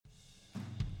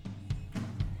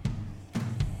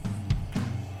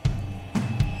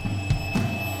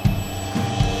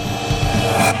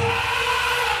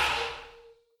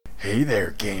Hey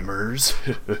there, gamers.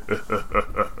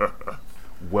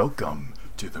 Welcome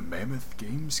to the Mammoth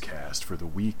Gamescast for the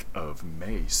week of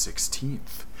May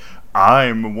 16th.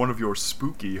 I'm one of your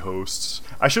spooky hosts.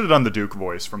 I should have done the Duke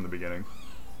voice from the beginning.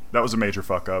 That was a major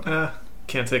fuck up.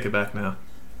 Can't take it back now.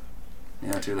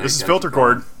 Yeah, too late. This is Filter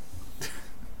Cord.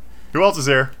 Who else is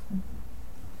here?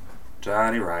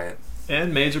 Johnny Riot.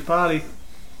 And Major Potty.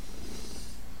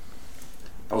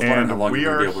 I was wondering how long we you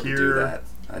would are be able here- to do that.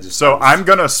 I'm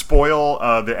going to spoil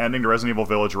the ending to Resident Evil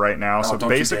Village right now. So don't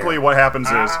you basically dare. what happens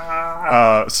is...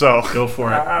 Go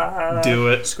for it. Do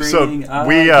it. Screaming,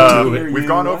 we've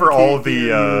gone over all of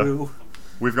the...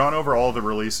 We've gone over all the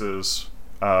releases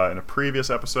in a previous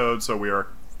episode, so we are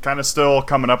kind of still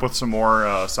coming up with some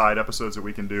more side episodes that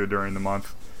we can do during the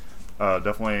month.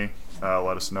 Definitely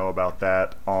let us know about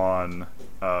that on...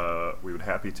 we would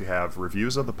happy to have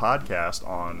reviews of the podcast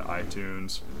on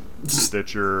iTunes,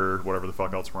 Stitcher, whatever the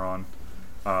fuck else we're on.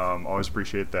 Always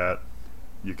appreciate that.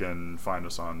 You can find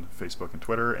us on Facebook and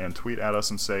Twitter and tweet at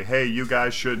us and say, hey, you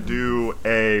guys should do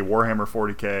a Warhammer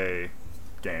 40k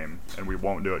game, and we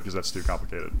won't do it because that's too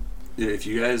complicated. If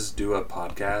you guys do a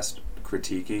podcast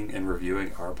critiquing and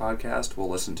reviewing our podcast, we'll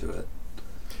listen to it.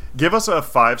 Give us a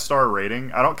 5-star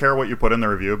rating. I don't care what you put in the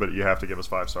review, but you have to give us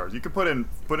 5 stars. You can put in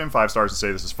 5 stars and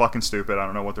say this is fucking stupid. I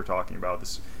don't know what they're talking about.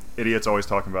 This idiot's always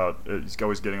talking about. He's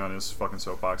always getting on his fucking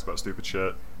soapbox about stupid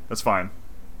shit. That's fine.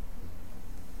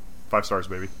 5 stars,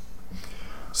 baby.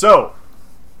 So,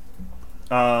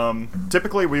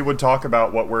 typically we would talk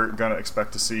about what we're gonna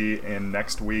expect to see in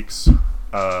next week's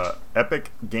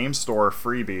Epic Game Store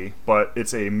freebie, but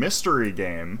it's a mystery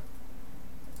game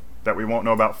that we won't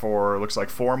know about for, looks like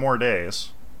 4 more days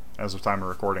as of time of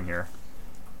recording here.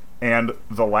 And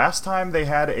the last time they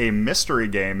had a mystery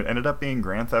game, it ended up being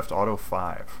Grand Theft Auto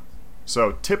 5.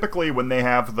 So typically when they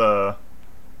have the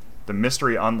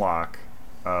mystery unlock,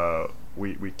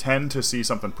 we tend to see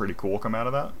something pretty cool come out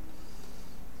of that.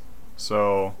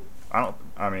 So I don't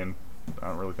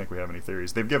really think we have any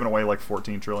theories. They've given away like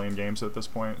 14 trillion games at this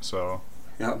point, so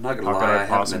Yeah, I'm not gonna how lie. could I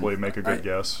possibly make a good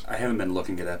guess? I haven't been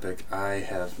looking at Epic. I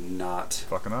have not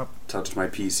Fucking up. touched my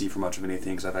PC for much of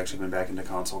anything because I've actually been back into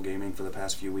console gaming for the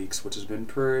past few weeks, which has been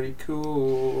pretty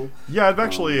cool. Yeah, I've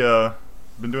actually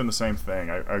been doing the same thing.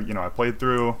 I played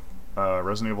through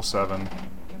Resident Evil 7,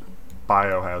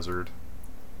 Biohazard,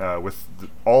 with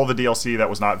all the DLC that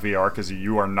was not VR, because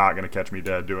you are not going to catch me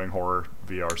dead doing horror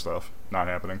VR stuff. Not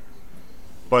happening.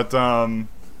 But,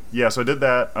 yeah, so I did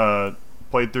that.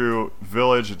 Played through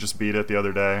Village, just beat it the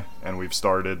other day, and we've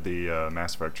started the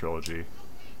Mass Effect trilogy.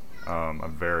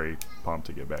 I'm very pumped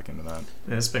to get back into that.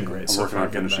 Yeah, it's been great I'm so working far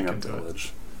on getting finishing back up into it.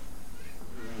 Village.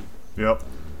 Yep.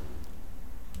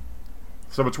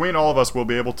 So between all of us, we'll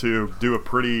be able to do a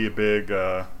pretty big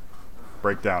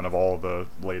breakdown of all the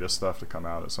latest stuff to come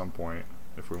out at some point,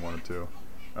 if we wanted to.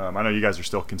 I know you guys are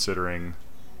still considering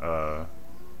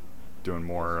doing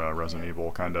more Resident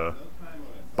Evil, kind of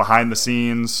behind the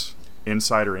scenes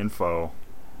insider info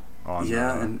on.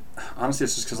 Yeah, and honestly,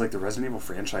 it's just because like the Resident Evil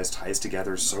franchise ties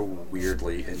together so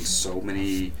weirdly in so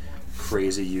many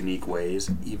crazy, unique ways.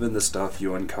 Even the stuff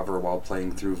you uncover while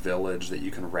playing through Village that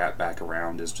you can wrap back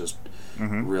around is just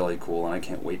really cool, and I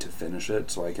can't wait to finish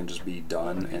it so I can just be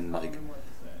done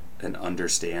and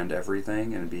understand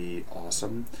everything and be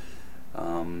awesome.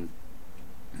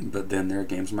 But then there are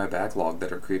games in my backlog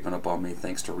that are creeping up on me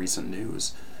thanks to recent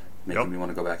news, making me want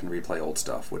to go back and replay old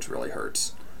stuff, which really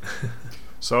hurts.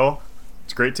 So,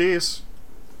 it's a great tease.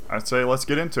 I'd say let's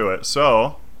get into it.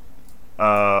 So,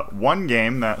 one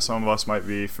game that some of us might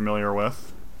be familiar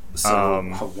with. So,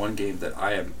 one game that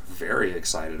I am very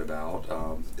excited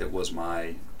about, it was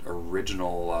my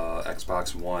original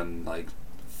Xbox One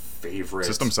favorite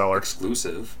System seller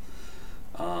exclusive,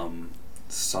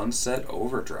 Sunset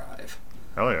Overdrive.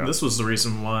 Hell yeah. This was the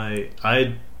reason why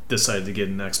I decided to get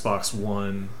an Xbox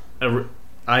One.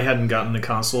 I hadn't gotten the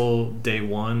console day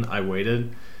one. I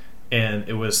waited, and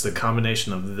it was the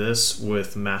combination of this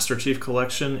with Master Chief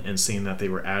Collection and seeing that they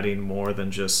were adding more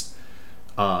than just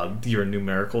your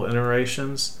numerical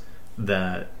iterations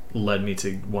that led me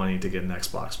to wanting to get an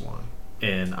Xbox One.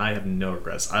 And I have no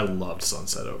regrets. I loved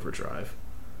Sunset Overdrive.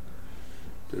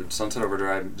 Dude, Sunset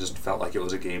Overdrive just felt like it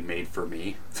was a game made for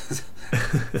me.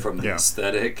 From the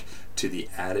aesthetic to the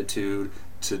attitude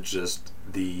to just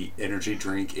the energy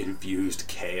drink infused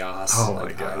chaos. Oh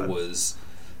my God. I was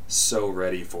so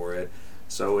ready for it.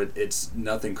 So it's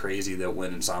nothing crazy that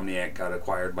when Insomniac got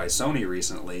acquired by Sony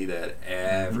recently that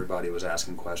everybody was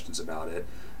asking questions about it.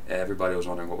 Everybody was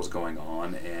wondering what was going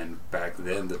on, and back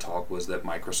then the talk was that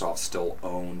Microsoft still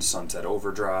owned Sunset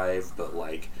Overdrive, but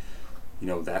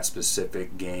that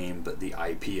specific game, but the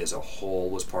IP as a whole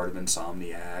was part of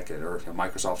Insomniac, or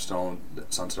Microsoft still owned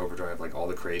Sunset Overdrive, like all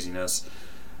the craziness.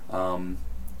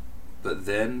 But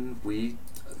then we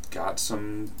got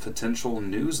some potential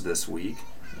news this week.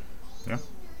 Yeah.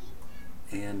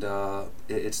 And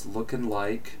it's looking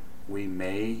like we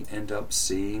may end up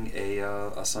seeing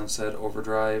a Sunset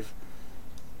Overdrive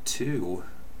 2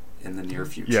 in the near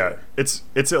future. Yeah, it's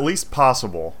at least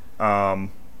possible.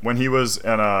 When he was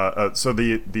in so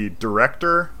the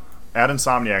director at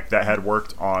Insomniac that had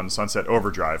worked on Sunset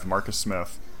Overdrive, Marcus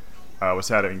Smith, was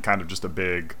having kind of just a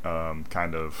big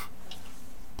kind of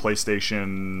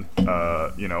PlayStation,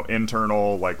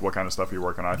 internal, like what kind of stuff you're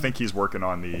working on. I think he's working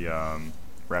on the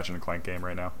Ratchet and Clank game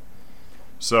right now.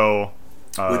 So,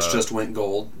 which just went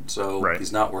gold, so right.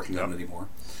 He's not working on it anymore.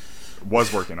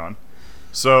 Was working on.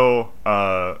 So,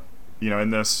 in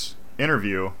this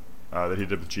interview that he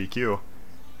did with GQ,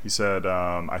 he said,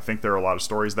 "I think there are a lot of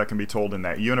stories that can be told in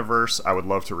that universe. I would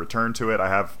love to return to it.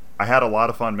 I had a lot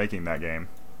of fun making that game.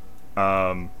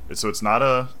 So it's not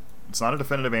a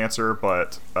definitive answer,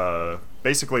 but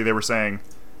basically they were saying,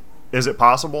 is it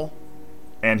possible?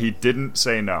 And he didn't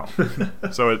say no.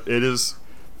 So it is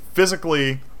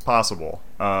physically possible.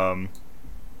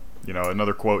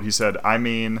 Another quote, he said, "I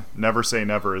mean, never say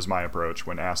never is my approach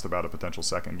when asked about a potential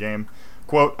second game.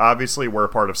 Quote, obviously we're a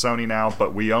part of Sony now,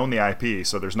 but we own the IP,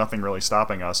 so there's nothing really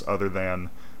stopping us other than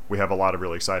we have a lot of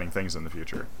really exciting things in the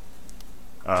future."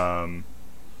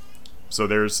 So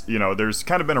there's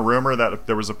kind of been a rumor that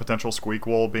there was a potential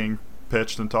Squeakquel being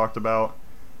pitched and talked about.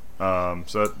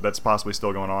 So that's possibly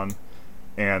still going on.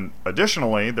 And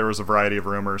additionally, there was a variety of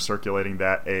rumors circulating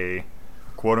that a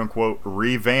quote-unquote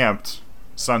revamped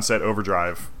Sunset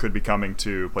Overdrive could be coming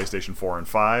to PlayStation 4 and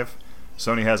 5.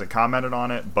 Sony hasn't commented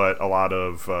on it, but a lot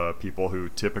of people who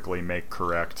typically make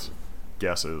correct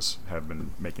guesses have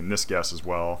been making this guess as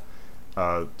well.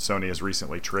 Sony has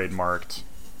recently trademarked,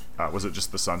 was it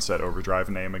just the Sunset Overdrive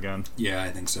name again? Yeah,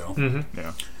 I think so. Mm-hmm.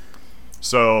 Yeah.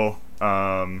 So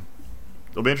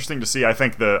it'll be interesting to see. I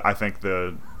think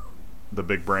the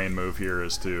big brain move here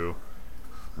is to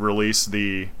release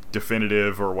the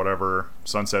definitive or whatever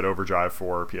Sunset Overdrive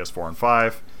for PS4 and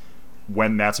 5.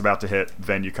 When that's about to hit,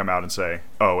 then you come out and say,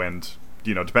 oh, and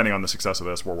depending on the success of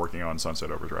this, we're working on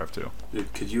Sunset Overdrive 2.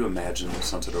 Dude, could you imagine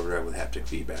Sunset Overdrive with haptic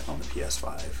feedback on the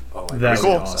PS5? Oh, I'm That'd be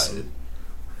really cool. excited.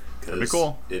 That'd be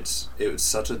cool. It was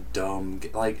such a dumb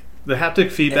the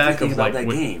haptic feedback everything of about like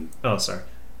that game. Oh, sorry.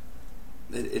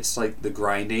 It's like the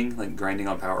grinding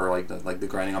on power, or the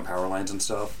grinding on power lines and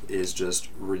stuff is just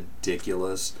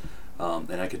ridiculous.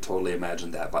 And I could totally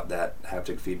imagine that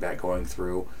haptic feedback going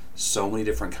through. So many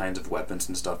different kinds of weapons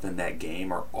and stuff in that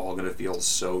game are all going to feel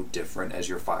so different as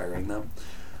you're firing them.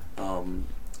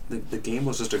 The game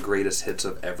was just a greatest hits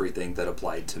of everything that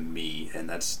applied to me, and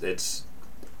it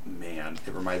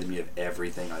reminded me of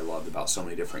everything I loved about so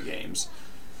many different games.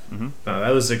 Mm-hmm.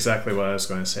 That was exactly what I was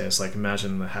going to say. It's like,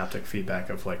 imagine the haptic feedback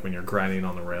of like when you're grinding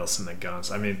on the rails and the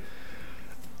guns. I mean,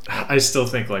 I still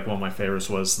think like one of my favorites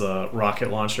was the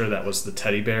rocket launcher that was the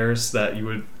teddy bears that you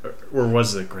would, or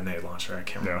was it a grenade launcher? I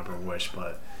can't remember which,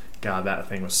 but God, that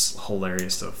thing was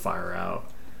hilarious to fire out.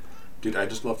 Dude, I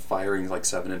just love firing like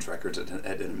 7-inch records at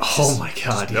enemies. Oh my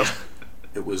God, Yep. yeah.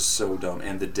 It was so dumb.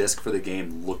 And the disc for the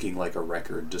game looking like a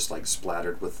record, just like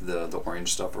splattered with the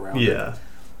orange stuff around it. Yeah.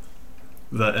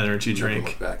 The energy Never drink.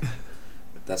 look back.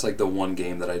 That's like the one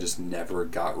game that I just never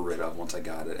got rid of once I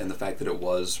got it. And the fact that it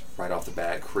was, right off the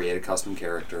bat, create a custom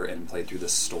character and play through the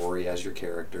story as your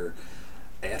character,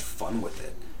 I had fun with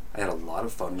it. I had a lot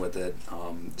of fun with it.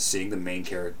 Seeing the main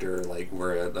character like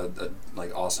wear a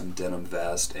like awesome denim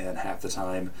vest and half the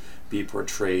time be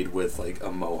portrayed with like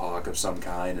a mohawk of some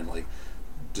kind and like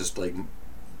just like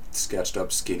sketched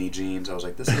up skinny jeans. I was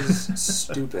like, this is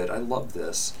stupid. I love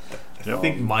this. I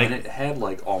think Mike... And it had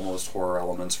like almost horror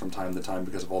elements from time to time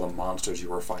because of all the monsters you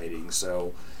were fighting.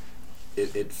 So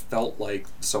it felt like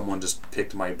someone just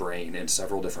picked my brain in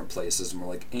several different places and were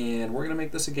like, and we're going to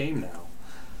make this a game now.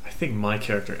 I think my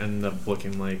character ended up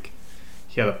looking like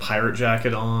he had a pirate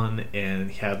jacket on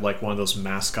and he had like one of those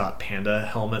mascot panda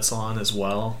helmets on as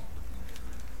well.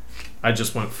 I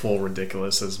just went full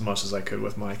ridiculous as much as I could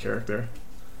with my character.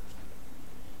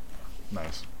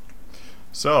 Nice.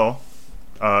 So,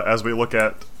 as we look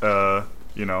at, now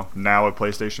a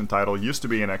PlayStation title, used to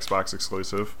be an Xbox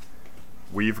exclusive,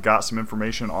 we've got some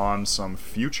information on some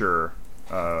future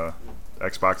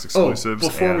Xbox exclusives,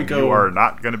 before and we go, you are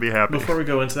not going to be happy. Before we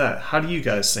go into that, how do you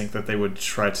guys think that they would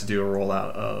try to do a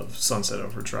rollout of Sunset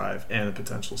Overdrive and a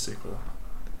potential sequel?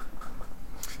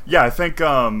 Yeah, I think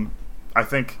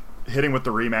hitting with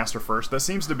the remaster first, that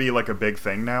seems to be like a big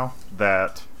thing now,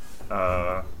 that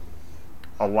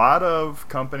a lot of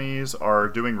companies are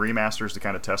doing remasters to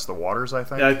kind of test the waters, I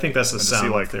think. Yeah, I think that's the And to see,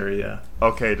 sound like, theory, yeah.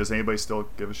 okay, does anybody still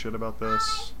give a shit about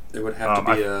this? It would have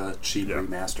to be I- a cheap yeah.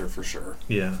 remaster for sure.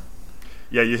 Yeah.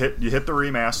 Yeah, you hit the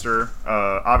remaster.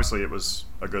 Obviously, it was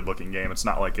a good looking game. It's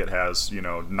not like it has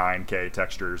 9K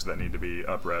textures that need to be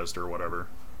up-resed or whatever.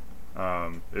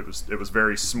 It was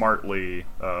very smartly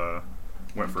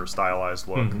went for a stylized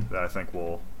look that I think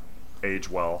will age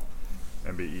well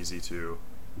and be easy to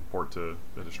port to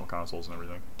additional consoles and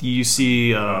everything. Do you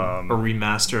see a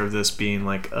remaster of this being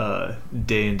like a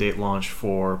day and date launch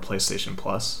for PlayStation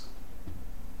Plus?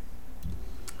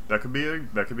 That could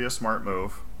be a smart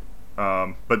move,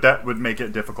 but that would make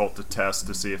it difficult to test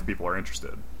to see if people are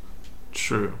interested.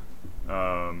 True.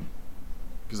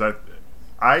 Because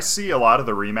I see a lot of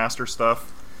the remaster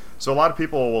stuff. So a lot of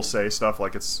people will say stuff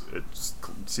like it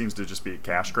seems to just be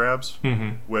cash grabs,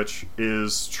 which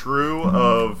is true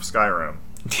of Skyrim.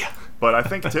 Yeah. But I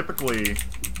think typically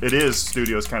it is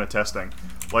studios kind of testing.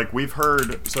 Like we've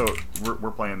heard, so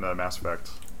we're playing the Mass Effect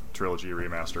trilogy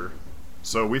remaster.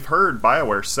 So we've heard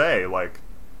BioWare say, like,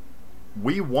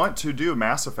 we want to do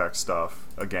Mass Effect stuff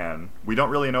again. We don't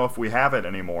really know if we have it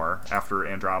anymore after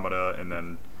Andromeda and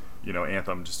then,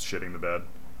 Anthem just shitting the bed.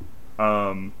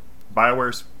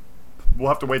 BioWare's, we'll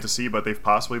have to wait to see, but they've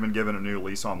possibly been given a new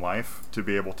lease on life to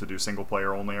be able to do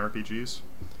single-player only RPGs.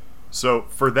 So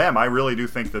for them, I really do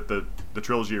think that the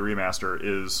trilogy remaster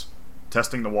is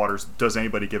testing the waters. Does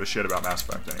anybody give a shit about Mass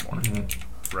Effect anymore?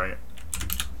 Right?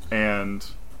 And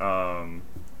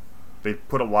they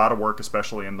put a lot of work,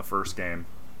 especially in the first game,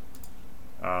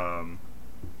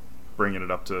 bringing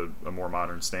it up to a more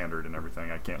modern standard and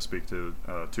everything. I can't speak to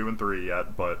 2 and 3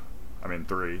 yet, but I mean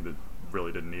 3 that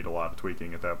really didn't need a lot of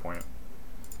tweaking at that point.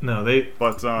 No, they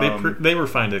But they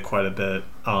refined it quite a bit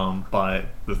by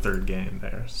the third game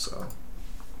there. So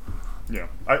yeah,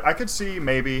 I could see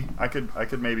maybe I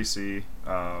could maybe see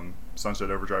Sunset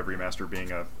Overdrive Remaster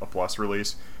being a plus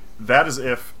release. That is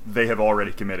if they have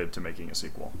already committed to making a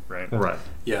sequel, right? right.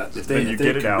 Yeah, if Then they you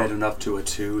get it commit out. enough to a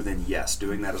 2, then yes,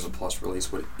 doing that as a plus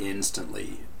release would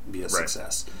instantly be a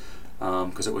success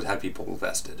because it would have people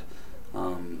invested.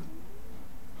 I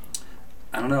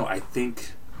don't know. I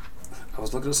think I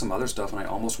was looking at some other stuff, and I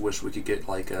almost wish we could get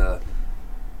like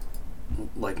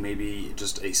maybe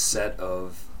just a set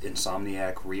of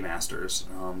Insomniac remasters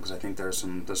because I think there's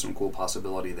some cool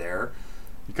possibility there.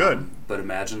 You could. But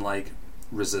imagine like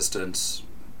Resistance,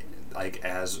 like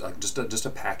as like just a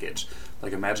package.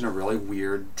 Like imagine a really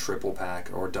weird triple pack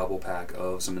or double pack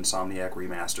of some Insomniac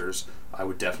remasters. I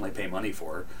would definitely pay money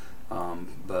for,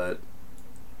 but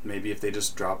maybe if they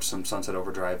just dropped some Sunset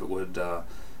Overdrive, it would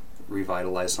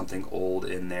revitalize something old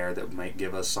in there that might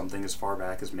give us something as far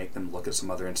back as make them look at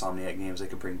some other Insomniac games they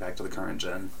could bring back to the current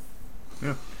gen.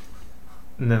 Yeah.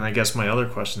 And then I guess my other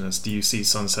question is, do you see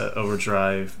Sunset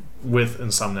Overdrive with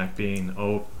Insomniac being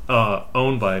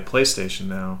owned by PlayStation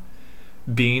now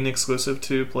being exclusive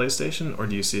to PlayStation, or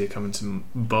do you see it coming to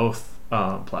both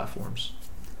platforms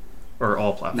or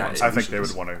all platforms? No, I think they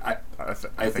would want to.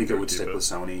 I think they it would keep stick it. with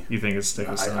Sony. You think it's stick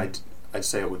with Sony? I'd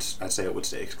say it would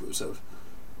stay exclusive.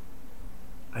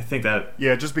 I think that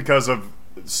Yeah, just because of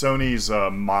Sony's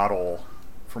model,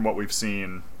 from what we've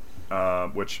seen,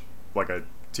 which, like I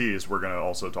teased, we're going to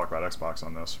also talk about Xbox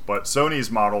on this. But Sony's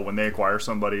model, when they acquire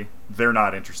somebody, they're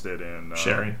not interested in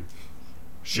sharing.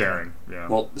 Yeah.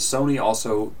 Well, Sony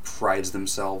also prides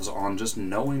themselves on just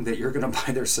knowing that you're going to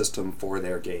buy their system for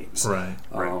their games. Right.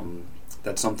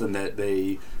 That's something that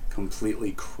they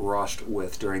completely crushed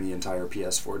with during the entire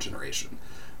PS4 generation.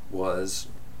 Was,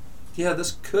 yeah,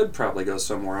 this could probably go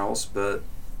somewhere else, but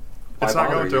why It's not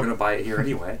bother? going to. You're going to buy it here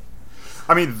anyway.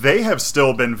 I mean, they have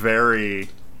still been very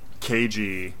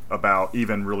cagey about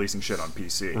even releasing shit on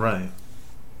PC. Right.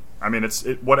 I mean,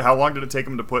 how long did it take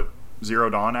them to put Zero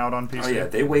Dawn out on PC? Oh yeah,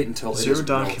 they wait until Zero it is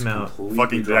Dawn built came out completely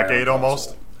fucking dry on decade console.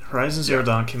 almost. Horizon Zero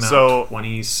Dawn came out So- in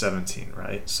 2017,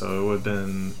 right? So it would have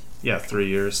been 3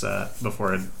 years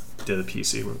before I did a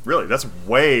PC. Really, that's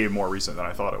way more recent than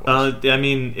I thought it was. I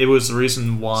mean, it was the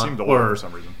reason why. Seemed older for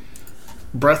some reason.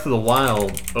 Breath of the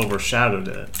Wild overshadowed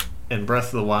it, and Breath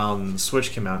of the Wild and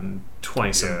Switch came out in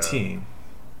 2017.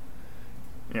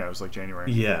 Yeah, it was like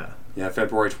January. Yeah. Yeah,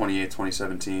 February 28th,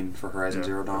 2017 for Horizon Yeah,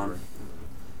 Zero Dawn. February.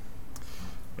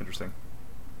 Interesting.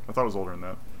 I thought it was older than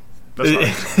that. That's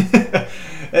fine.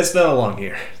 It's been a long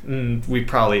year. We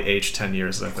probably aged 10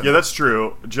 years, I think. Yeah, that's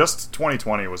true. Just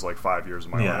 2020 was like 5 years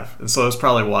of my Yeah, life. and so it's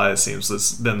probably why it seems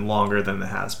it's been longer than it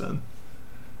has been.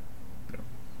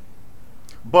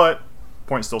 But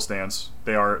point still stands.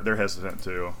 They're hesitant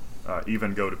to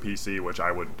even go to PC, which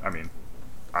I mean,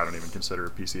 I don't even consider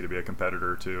PC to be a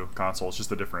competitor to console. It's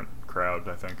just a different crowd,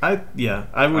 I think. I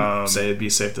would say it'd be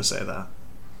safe to say that.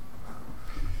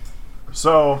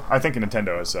 So I think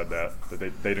Nintendo has said that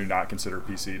they do not consider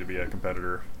PC to be a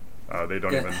competitor. They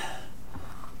don't even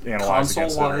analyze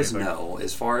against it or console-wise, anything. no.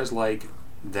 As far as like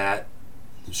that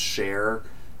share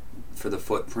for the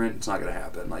footprint, it's not going to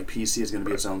happen. Like PC is going to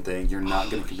be its own thing. You're not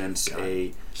going to convince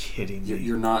Kidding me.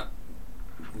 You're not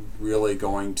really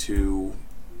going to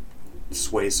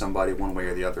sway somebody one way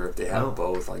or the other if they have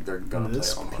both. Like they're going to play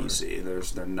it on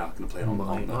PC. They're not going to play it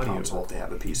on the console if they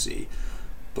have a PC.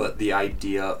 But the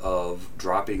idea of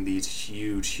dropping these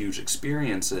huge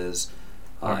experiences,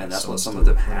 and that's what some of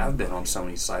them have been on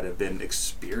Sony's side, have been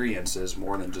experiences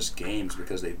more than just games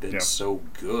because they've been so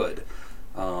good.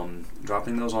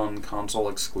 Dropping those on console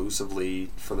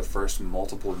exclusively for the first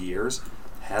multiple years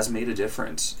has made a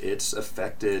difference. It's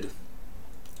affected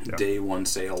day one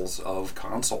sales of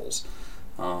consoles.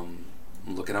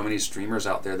 Look at how many streamers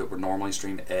out there that would normally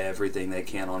stream everything they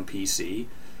can on PC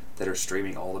that are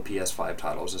streaming all the PS5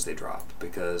 titles as they drop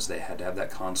because they had to have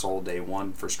that console day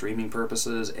one for streaming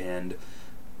purposes, and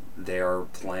they are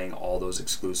playing all those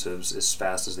exclusives as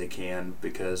fast as they can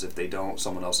because if they don't,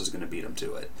 someone else is going to beat them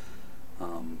to it.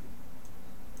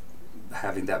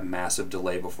 Having that massive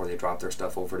delay before they drop their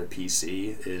stuff over to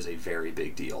PC is a very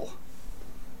big deal.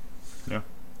 Yeah.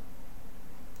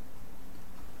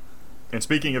 And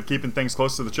speaking of keeping things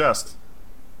close to the chest,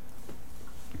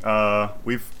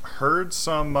 we've heard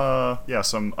some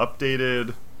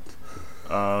updated.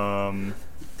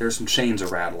 There's some chains are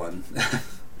rattling.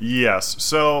 Yes,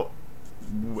 so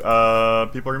people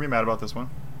are gonna be mad about this one.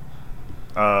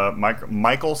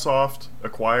 Microsoft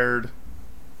acquired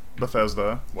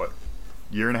Bethesda, what,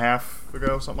 year and a half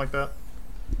ago, something like that.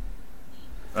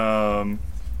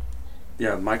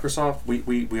 Yeah, Microsoft.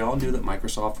 We all knew that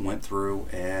Microsoft went through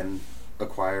and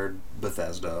acquired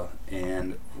Bethesda,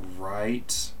 and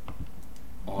right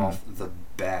off the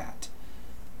bat,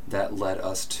 that led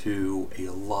us to a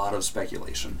lot of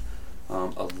speculation.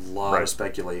 Of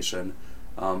speculation.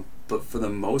 But for the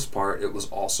most part, it was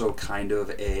also kind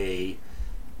of a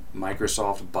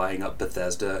Microsoft buying up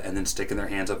Bethesda and then sticking their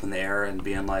hands up in the air and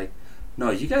being like,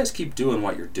 no, you guys keep doing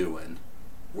what you're doing.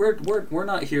 We're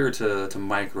not here to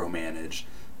micromanage.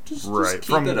 Just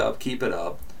keep it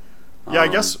up. Yeah, I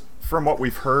guess from what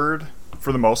we've heard,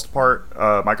 for the most part,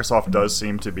 Microsoft does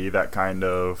seem to be that kind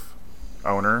of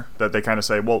owner that they kind of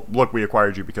say, well, look, we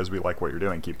acquired you because we like what you're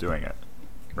doing. Keep doing it.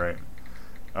 Right?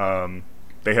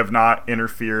 They have not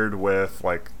interfered with,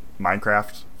 like,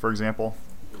 Minecraft, for example.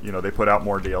 You know, they put out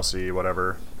more DLC,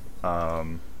 whatever.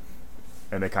 And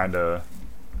they kind of...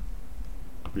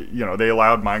 You know, they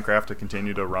allowed Minecraft to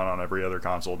continue to run on every other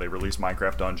console. They released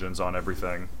Minecraft Dungeons on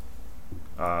everything.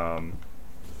 They're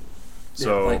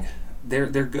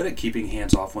good at keeping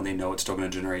hands off when they know it's still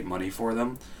going to generate money for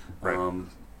them. Right.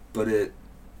 But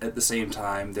at the same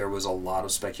time, there was a lot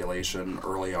of speculation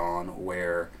early on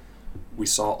where we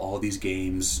saw all these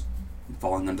games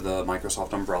falling under the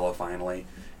Microsoft umbrella finally.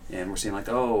 And we're seeing like,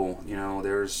 what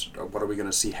are we going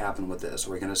to see happen with this?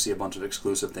 We're going to see a bunch of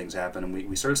exclusive things happen. And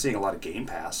we started seeing a lot of Game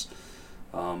Pass.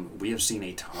 We have seen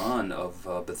a ton of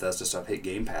Bethesda stuff hit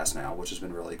Game Pass now, which has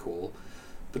been really cool.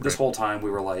 But this whole time we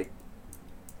were like,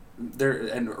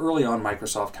 and early on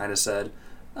Microsoft kind of said,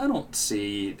 I don't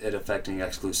see it affecting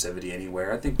exclusivity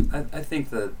anywhere. I think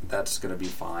that's going to be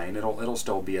fine. It'll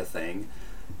still be a thing.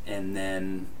 And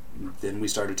then we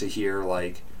started to hear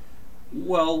like,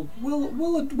 well,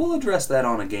 we'll address that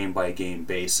on a game by game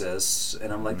basis,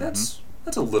 and I'm like, that's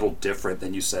a little different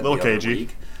than you said the other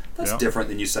week. That's different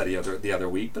than you said the other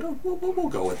week, but we'll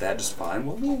go with that just fine.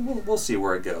 We'll see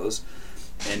where it goes.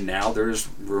 And now there's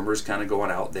rumors kind of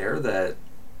going out there that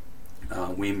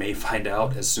we may find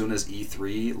out as soon as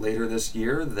E3 later this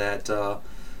year that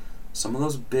some of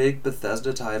those big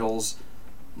Bethesda titles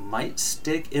might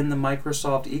stick in the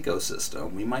Microsoft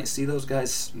ecosystem. We might see those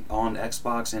guys on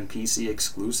Xbox and PC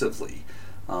exclusively,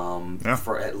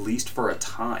 for at least for a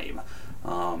time,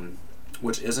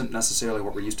 which isn't necessarily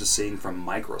what we're used to seeing from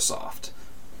Microsoft.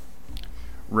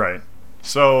 Right.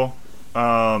 So,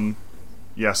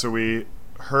 so we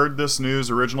heard this news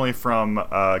originally from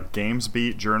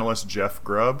GamesBeat journalist Jeff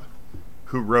Grubb,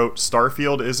 who wrote,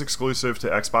 Starfield is exclusive to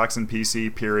Xbox and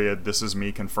PC, period. This is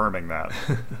me confirming that.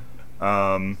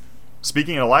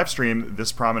 Speaking in a live stream,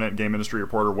 this prominent game industry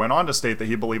reporter went on to state that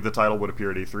he believed the title would appear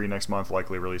at E3 next month,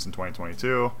 likely released in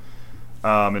 2022.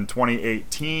 In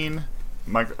 2018,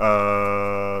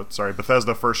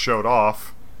 Bethesda first showed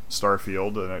off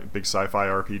Starfield, a big sci-fi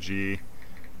RPG.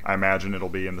 I imagine it'll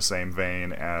be in the same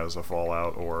vein as a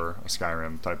Fallout or a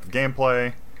Skyrim type of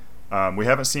gameplay. We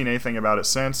haven't seen anything about it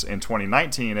since. In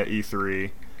 2019 at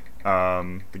E3,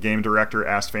 the game director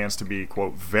asked fans to be,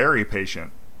 quote, very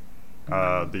patient.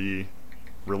 The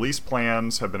release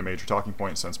plans have been a major talking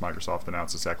point since Microsoft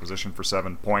announced its acquisition for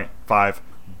 $7.5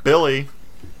 billion.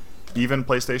 Even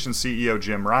PlayStation CEO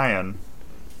Jim Ryan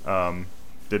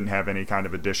didn't have any kind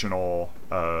of additional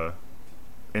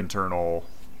internal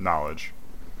knowledge.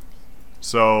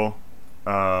 So,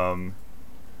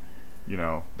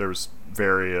 there's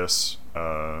various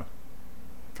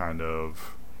kind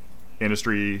of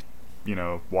industry,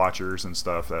 watchers and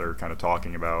stuff that are kind of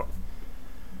talking about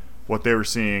what they were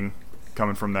seeing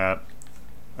coming from that.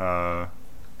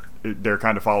 Their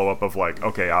kind of follow-up of like,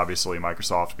 okay, obviously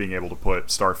Microsoft being able to put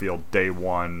Starfield day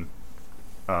one,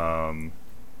 that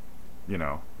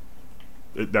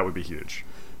would be huge.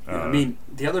 Yeah, I mean,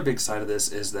 the other big side of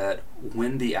this is that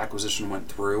when the acquisition went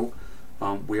through,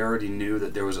 we already knew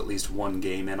that there was at least one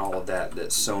game in all of that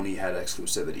Sony had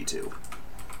exclusivity to.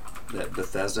 That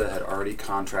Bethesda had already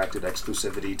contracted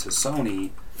exclusivity to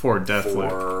Sony for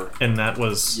Deathloop, and that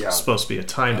was supposed to be a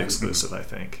timed exclusive, I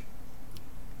think.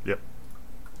 Yep,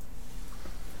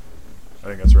 I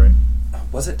think that's right.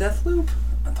 Was it Deathloop?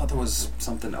 I thought there was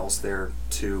something else there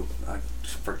too. I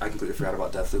completely forgot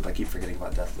about Deathloop. I keep forgetting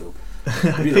about Deathloop.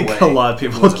 I think a lot of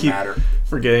people keep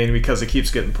forgetting because it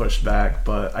keeps getting pushed back,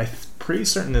 but I'm pretty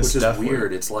certain it's Deathloop. Which is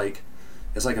weird. It's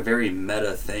like a very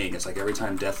meta thing. It's like every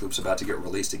time Deathloop's about to get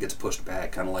released, it gets pushed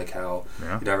back. Kind of like how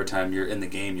every time you're in the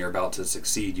game, you're about to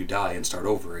succeed, you die and start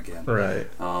over again. Right.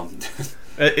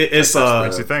 It's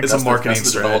a marketing that's the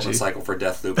strategy. Development cycle for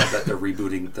Deathloop. I bet they're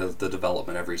rebooting the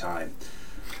development every time.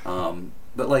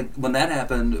 But like when that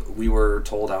happened, we were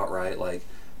told outright like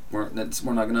we're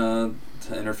not going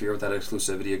to interfere with that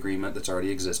exclusivity agreement that's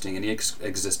already existing. Any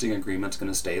existing agreement's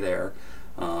going to stay there.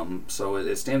 So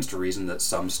it stands to reason that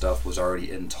some stuff was already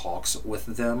in talks with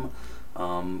them,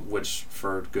 which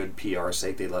for good PR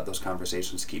sake, they let those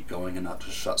conversations keep going and not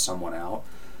just shut someone out.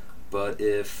 But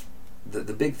if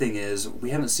the big thing is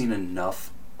we haven't seen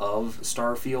enough of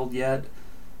Starfield yet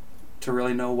to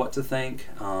really know what to think.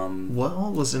 What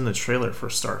all was in the trailer for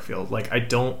Starfield? Like I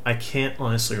can't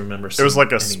honestly remember seeing it was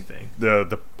like anything.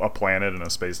 A planet and a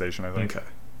space station, I think. Okay.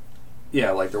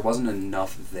 Yeah, like there wasn't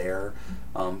enough there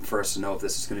for us to know if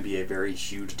this is going to be a very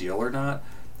huge deal or not.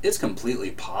 It's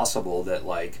completely possible that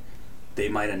like they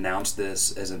might announce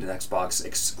this as an Xbox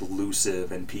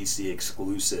exclusive and PC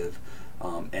exclusive,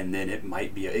 and then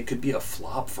it could be a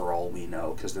flop for all we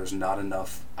know because there's not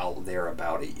enough out there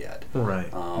about it yet.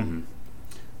 Right.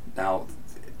 Now,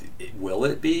 will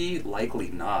it be? Likely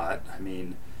not. I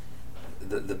mean,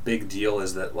 the big deal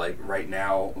is that like right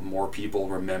now more people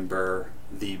remember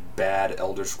the bad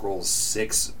Elder Scrolls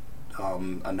 6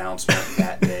 announcement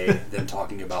that day than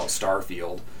talking about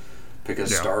Starfield,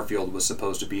 because Starfield was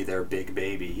supposed to be their big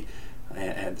baby,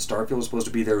 and Starfield was supposed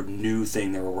to be their new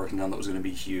thing they were working on that was going to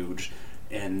be huge,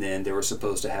 and then they were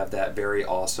supposed to have that very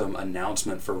awesome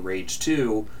announcement for Rage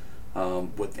 2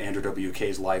 with Andrew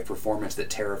WK's live performance that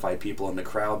terrified people in the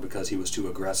crowd because he was too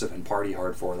aggressive and party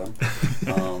hard for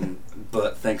them.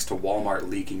 But thanks to Walmart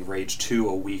leaking Rage 2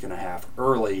 a week and a half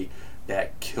early,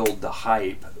 that killed the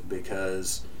hype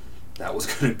because that was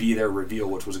going to be their reveal,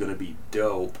 which was going to be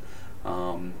dope.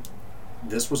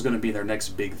 This was going to be their next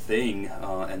big thing,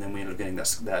 and then we ended up getting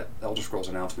that Elder Scrolls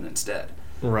announcement instead.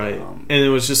 Right. And it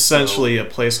was just essentially a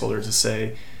placeholder to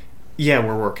say, yeah,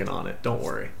 we're working on it, don't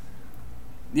worry.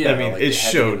 Yeah, I mean, like it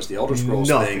showed the Elder Scrolls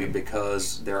nothing. thing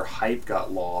because their hype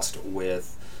got lost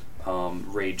with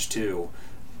Rage 2,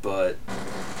 but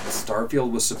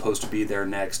Starfield was supposed to be their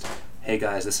next, hey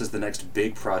guys, this is the next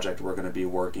big project we're going to be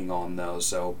working on though,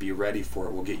 so be ready for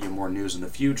it, we'll get you more news in the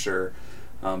future,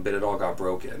 but it all got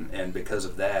broken, and because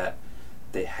of that,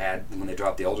 when they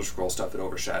dropped the Elder Scrolls stuff, it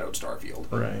overshadowed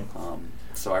Starfield. Right.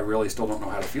 So I really still don't know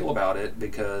how to feel about it,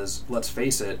 because, let's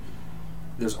face it,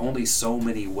 there's only so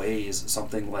many ways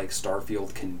something like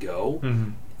Starfield can go,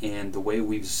 and the way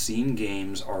we've seen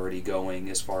games already going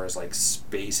as far as like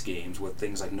space games with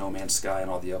things like No Man's Sky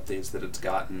and all the updates that it's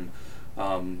gotten,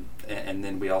 and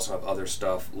then we also have other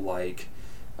stuff like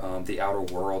the Outer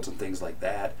Worlds and things like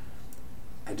that.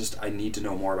 I need to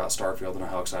know more about Starfield and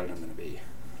how excited I'm going to be.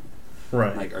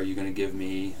 Right. Like, are you going to give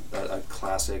me a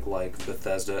classic like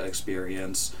Bethesda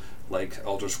experience, like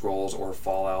Elder Scrolls or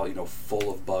Fallout,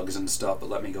 full of bugs and stuff, but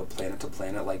let me go planet to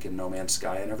planet like in No Man's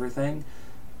Sky and everything?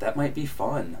 That might be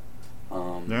fun.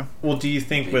 Yeah. Well, do you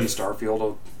think with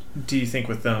Starfield? Do you think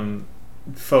with them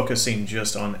focusing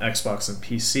just on Xbox and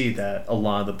PC that a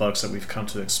lot of the bugs that we've come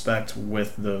to expect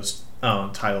with those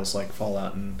titles like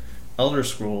Fallout and Elder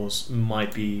Scrolls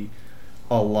might be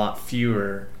a lot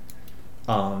fewer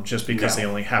just because No. they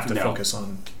only have to No. focus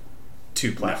on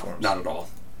two platforms. No, not at all.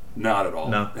 Not at all.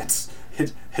 No? It's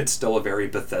still a very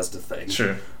Bethesda thing.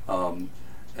 Sure.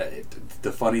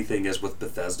 The funny thing is with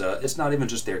Bethesda, it's not even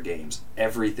just their games.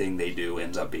 Everything they do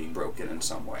ends up being broken in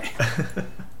some way.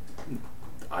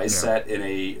 I sat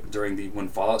when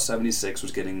Fallout 76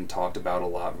 was getting talked about a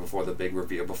lot before the big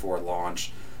reveal, before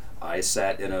launch. I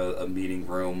sat in a meeting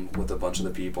room with a bunch of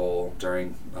the people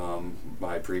during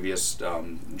my previous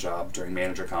job during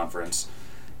manager conference,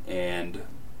 and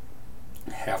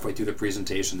halfway through the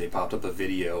presentation they popped up a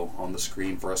video on the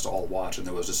screen for us to all watch, and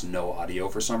there was just no audio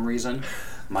for some reason.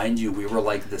 Mind you, we were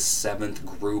like the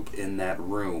 7th group in that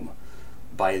room.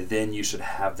 By then you should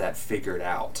have that figured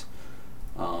out.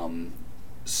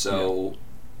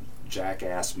 Jack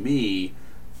asked me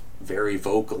very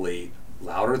vocally,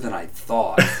 louder than I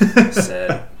thought,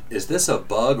 said, "Is this a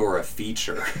bug or a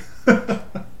feature?"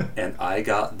 And I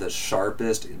got the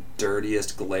sharpest,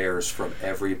 dirtiest glares from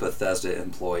every Bethesda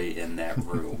employee in that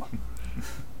room.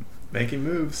 Making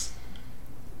moves.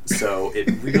 So it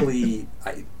really,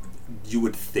 you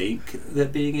would think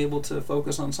that being able to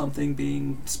focus on something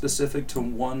being specific to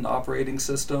one operating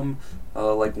system,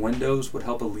 like Windows, would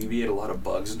help alleviate a lot of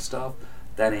bugs and stuff.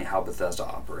 That ain't how Bethesda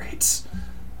operates.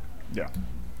 Yeah.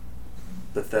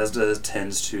 Bethesda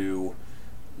tends to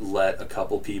let a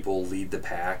couple people lead the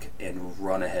pack and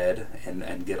run ahead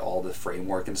and get all the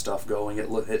framework and stuff going,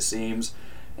 it seems,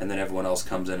 and then everyone else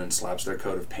comes in and slaps their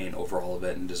coat of paint over all of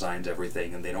it and designs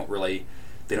everything, and they don't really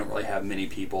have many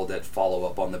people that follow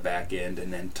up on the back end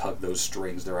and then tug those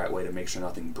strings the right way to make sure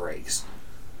nothing breaks.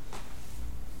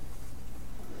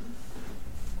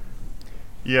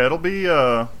 Yeah, it'll be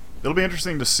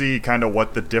interesting to see kind of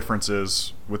what the difference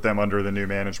is with them under the new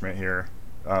management here.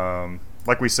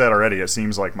 Like we said already, it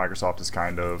seems like Microsoft is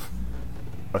kind of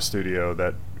a studio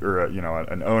that, or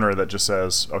an owner that just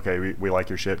says, "Okay, we like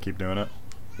your shit, keep doing it."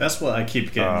 That's what I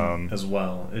keep getting as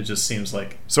well. It just seems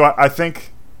like. So I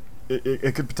think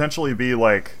it could potentially be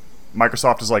like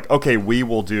Microsoft is like, "Okay, we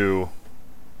will do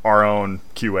our own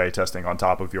QA testing on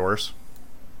top of yours,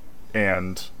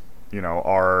 and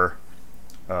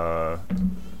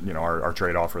our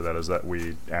trade offer that is that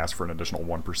we ask for an additional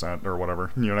 1% or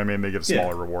whatever." You know what I mean? They get a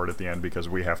smaller reward at the end because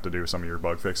we have to do some of your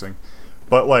bug fixing.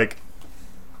 But like,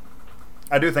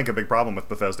 I do think a big problem with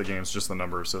Bethesda games is just the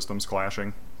number of systems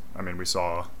clashing. I mean, we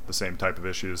saw the same type of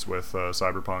issues with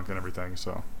Cyberpunk and everything.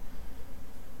 So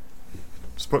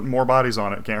just putting more bodies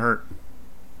on it can't hurt.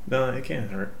 No, it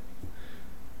can't hurt.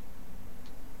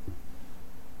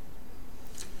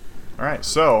 All right,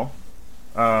 so.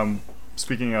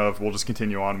 Speaking of, we'll just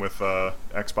continue on with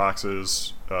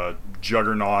Xbox's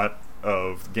juggernaut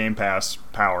of Game Pass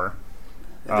power.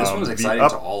 And this one was exciting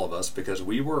to all of us because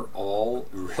we were all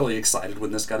really excited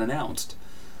when this got announced.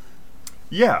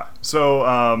 Yeah,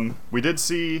 so we did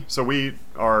see, so we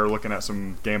are looking at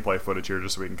some gameplay footage here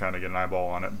just so we can kind of get an eyeball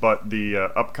on it, but the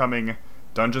upcoming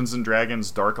Dungeons & Dragons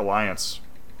Dark Alliance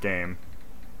game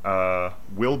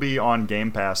will be on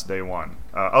Game Pass day one.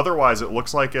 Otherwise, it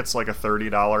looks like it's like a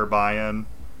 $30 buy-in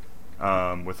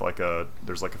with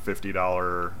there's like a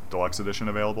 $50 deluxe edition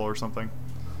available or something.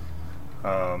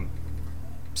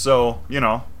 So,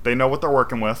 they know what they're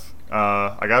working with.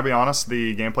 I gotta be honest,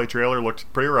 the gameplay trailer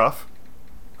looked pretty rough.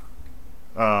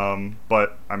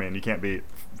 But, I mean, you can't beat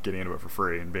getting into it for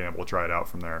free and being able to try it out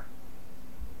from there.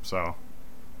 So,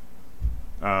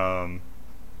 but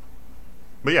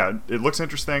yeah, it looks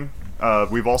interesting.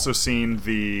 We've also seen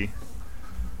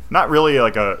not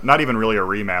even really a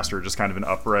remaster, just kind of an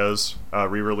up-res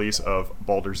re-release of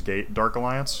Baldur's Gate Dark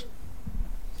Alliance,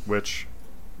 which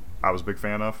I was a big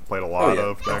fan of, played a lot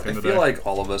of back in the day. I feel like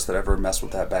all of us that ever messed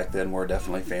with that back then were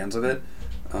definitely fans of it.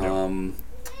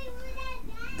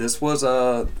 This was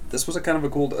a kind of a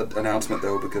cool announcement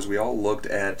though, because we all looked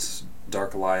at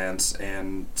Dark Alliance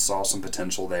and saw some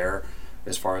potential there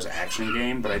as far as action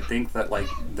game, but I think that like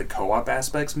the co-op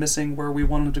aspects missing where we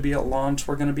wanted to be at launch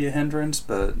were going to be a hindrance,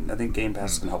 but I think Game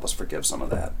Pass is going to help us forgive some of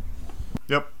that.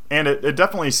 Yep, and it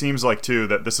definitely seems like too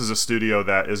that this is a studio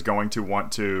that is going to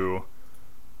want to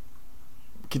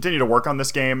continue to work on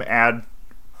this game,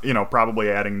 probably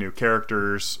adding new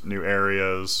characters, new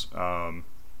areas.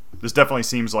 This definitely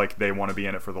seems like they want to be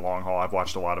in it for the long haul. I've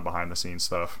watched a lot of behind the scenes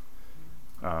stuff.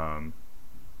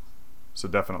 So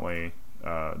definitely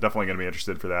going to be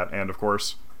interested for that. And of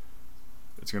course,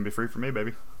 it's going to be free for me,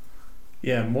 baby.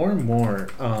 Yeah, more and more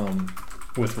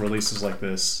with releases like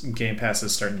this, Game Pass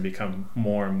is starting to become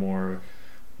more and more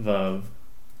the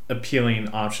appealing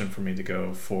option for me to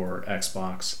go for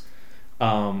Xbox.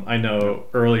 I know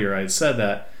earlier I said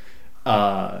that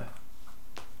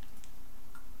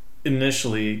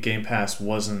initially Game Pass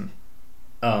wasn't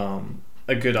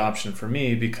a good option for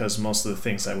me because most of the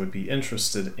things I would be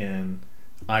interested in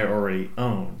I already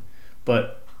own.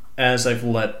 But as I've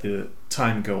let the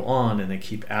time go on and I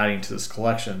keep adding to this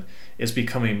collection, it's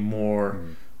becoming more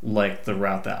like the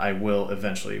route that I will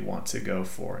eventually want to go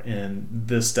for. And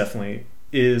this definitely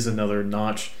is another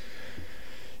notch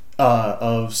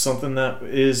of something that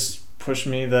is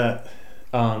pushing me that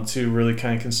to really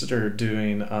kind of consider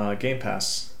doing Game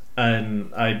Pass.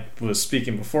 And I was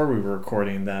speaking before we were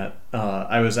recording that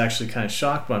I was actually kind of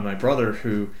shocked by my brother,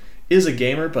 who is a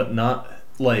gamer but not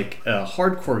like a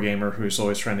hardcore gamer who's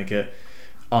always trying to get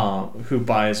who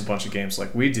buys a bunch of games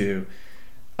like we do.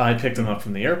 I picked him up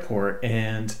from the airport,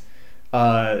 and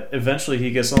eventually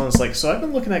he gets on and is like, so I've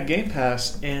been looking at Game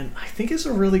Pass and I think it's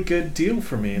a really good deal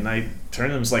for me. And I turned to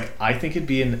him and was like, I think it'd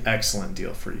be an excellent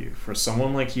deal for you. For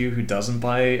someone like you who doesn't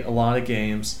buy a lot of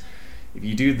games, if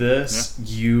you do this,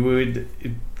 you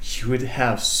would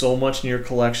have so much in your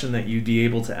collection that you'd be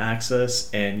able to access,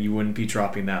 and you wouldn't be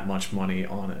dropping that much money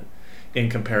on it in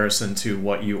comparison to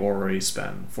what you already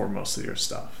spend for most of your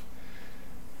stuff.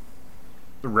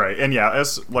 Right. And yeah,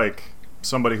 as like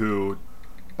somebody who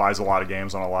buys a lot of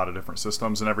games on a lot of different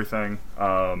systems and everything,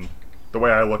 the way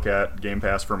I look at Game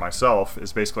Pass for myself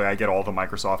is basically I get all the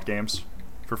Microsoft games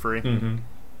for free. Mm-hmm.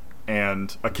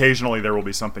 And occasionally there will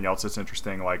be something else that's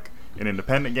interesting, like an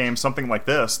independent game, something like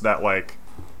this that like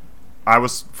I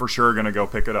was for sure going to go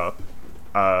pick it up.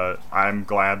 I'm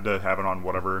glad to have it on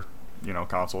whatever,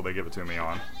 console they give it to me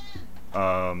on.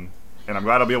 And I'm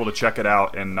glad I'll be able to check it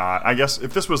out and not... I guess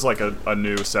if this was like a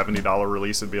new $70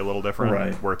 release, it'd be a little different.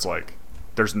 Right. Where it's like,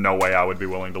 there's no way I would be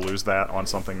willing to lose that on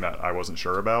something that I wasn't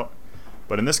sure about.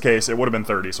 But in this case, it would have been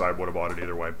 $30, so I would have bought it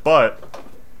either way. But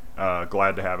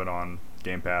glad to have it on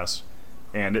Game Pass.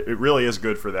 And it really is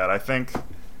good for that. I think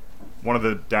one of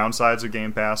the downsides of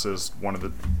Game Pass is one of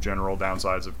the general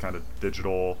downsides of kind of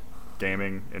digital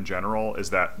gaming in general is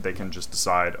that they can just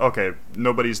decide, okay,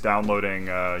 nobody's downloading,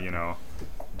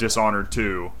 Dishonored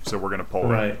 2, so we're going to pull it.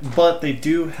 Right, but they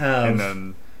do have... And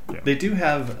then... Yeah. They do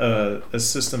have a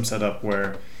system set up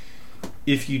where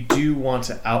if you do want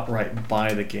to outright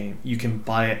buy the game, you can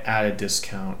buy it at a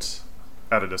discount.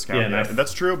 At a discount, yeah.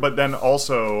 That's true, but then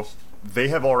also they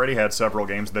have already had several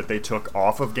games that they took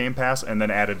off of Game Pass and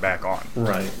then added back on.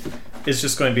 Right. It's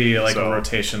just going to be like a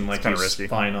rotation like you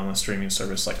find on a streaming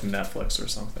service like Netflix or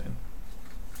something.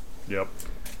 Yep.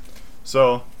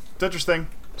 So, it's interesting.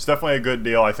 It's definitely a good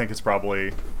deal. I think it's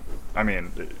probably... I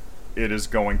mean, it is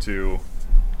going to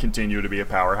continue to be a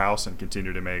powerhouse and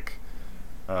continue to make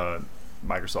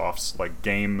Microsoft's like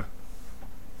game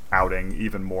outing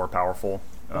even more powerful.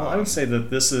 Well, I would say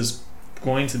that this is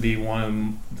going to be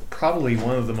probably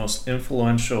one of the most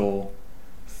influential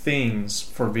things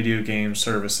for video game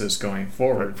services going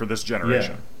forward for this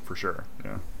generation, for sure.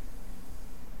 Yeah.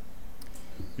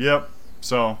 Yep.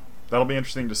 So that'll be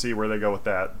interesting to see where they go with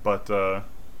that. But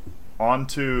on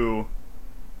to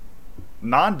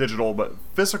non-digital but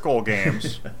physical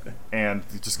games and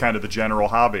just kind of the general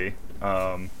hobby.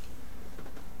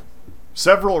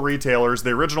 Several retailers, the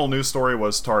original news story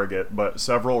was Target, but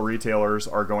several retailers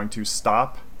are going to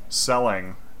stop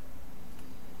selling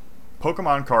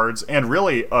Pokemon cards and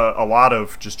really a lot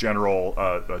of just general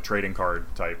trading card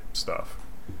type stuff.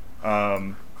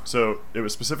 So it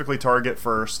was specifically Target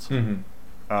first. Mm-hmm.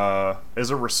 As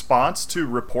a response to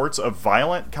reports of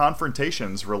violent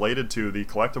confrontations related to the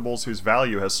collectibles whose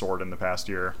value has soared in the past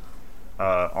year.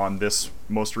 On this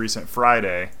most recent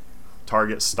Friday,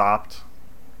 Target stopped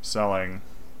selling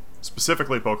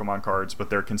specifically Pokemon cards,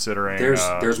 but they're considering...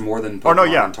 There's more than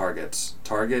Pokemon on Targets.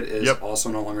 Target is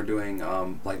also no longer doing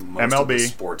most MLB, of the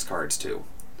sports cards too.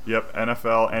 Yep,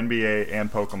 NFL, NBA,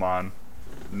 and Pokemon.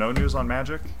 No news on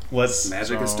Magic?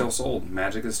 Magic is still sold.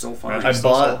 Magic is still fine. I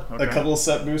bought a couple of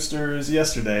set boosters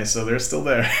yesterday, so they're still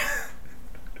there.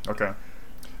 Okay.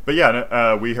 But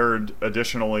yeah, we heard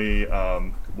additionally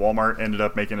Walmart ended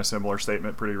up making a similar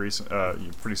statement pretty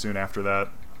soon after that.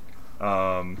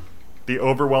 The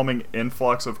overwhelming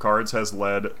influx of cards has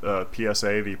led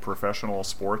PSA, the Professional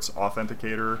Sports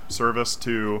Authenticator Service,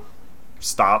 to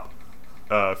stop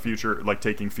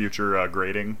taking future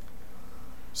grading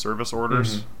service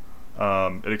orders.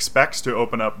 Mm-hmm. It expects to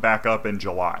open back up in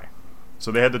July,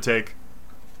 so they had to take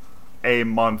a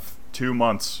month, 2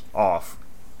 months off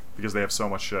because they have so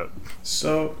much shit.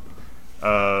 So,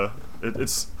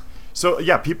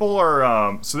 people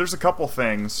are. So there's a couple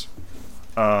things.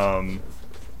 So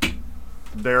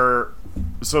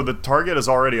the Target is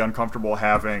already uncomfortable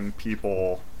having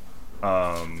people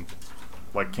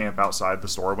camp outside the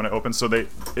store when it opens. So it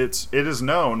is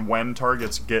known when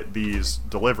Targets get these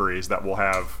deliveries that will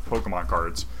have Pokemon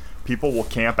cards, people will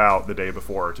camp out the day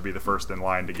before to be the first in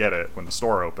line to get it when the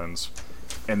store opens,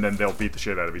 and then they'll beat the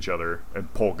shit out of each other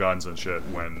and pull guns and shit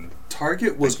when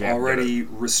Target was they can't get already it.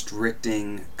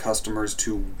 restricting customers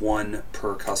to one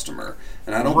per customer.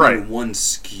 And I don't Right. mean one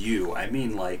SKU. I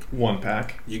mean, like, One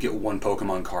pack. you get one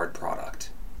Pokemon card product.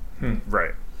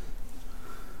 Right.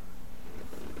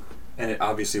 And it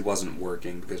obviously wasn't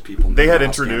working because people knew They had how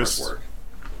introduced- scammers work.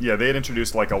 Yeah, they had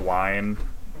introduced like a line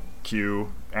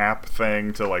queue app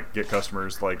thing to like get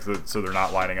customers like so they're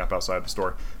not lining up outside the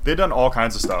store. They've done all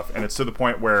kinds of stuff, and it's to the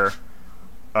point where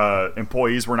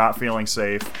employees were not feeling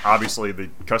safe. Obviously, the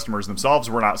customers themselves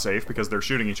were not safe because they're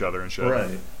shooting each other and shit.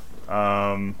 Right.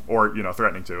 Or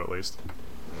threatening to, at least.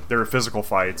 There were physical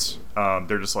fights.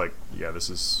 They're just like, yeah, this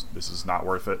is not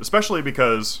worth it. Especially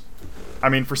because, I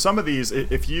mean, for some of these,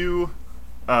 if you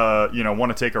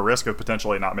want to take a risk of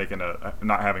potentially not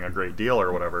having a great deal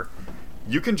or whatever,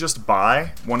 you can just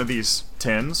buy one of these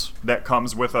tins that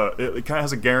comes with it kind of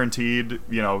has a guaranteed,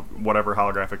 whatever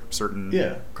holographic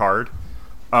certain card.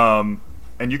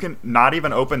 And you can not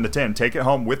even open the tin, take it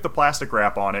home with the plastic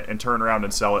wrap on it, and turn around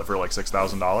and sell it for like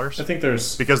 $6,000. I think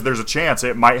there's Because there's a chance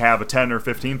it might have a $10,000 or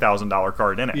 $15,000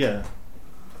 card in it. yeah.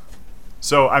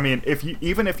 So I mean,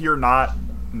 even if you're not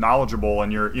knowledgeable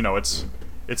and you're,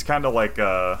 it's kind of like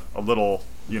a little,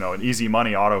 an easy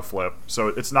money auto flip. So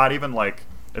it's not even like,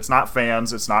 it's not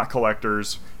fans, it's not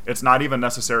collectors, it's not even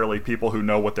necessarily people who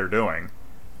know what they're doing.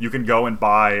 You can go and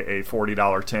buy a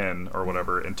 $40 tin or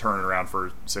whatever and turn it around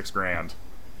for $6,000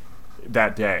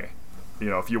 that day.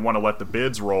 If you want to let the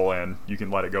bids roll in, you can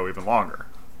let it go even longer.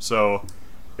 So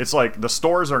it's like the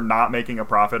stores are not making a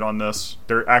profit on this.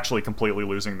 They're actually completely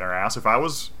losing their ass. If I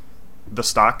was the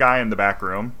stock guy in the back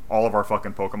room, all of our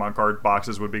fucking Pokemon card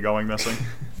boxes would be going missing.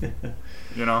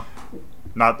 I'm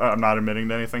not admitting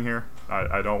to anything here.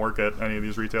 I don't work at any of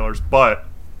these retailers, but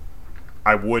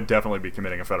I would definitely be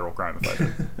committing a federal crime if I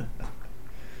did.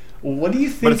 Well, what do you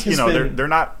think? But it's, has been, they're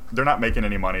not making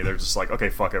any money. They're just like, okay,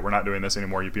 fuck it, we're not doing this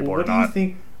anymore. You people What are do you not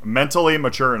think? mentally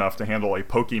mature enough to handle a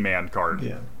Pokemon card.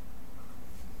 Yeah.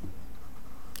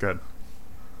 Good.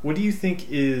 What do you think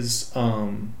is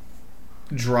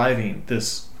driving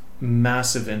this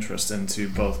massive interest into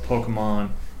both Pokemon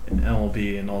and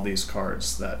MLB and all these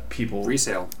cards that people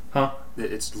Resale. Huh?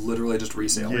 It's literally just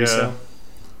resale. Yeah. Resale?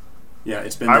 Yeah,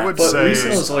 it's been. I that would for- But say-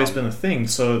 resale has always been a thing.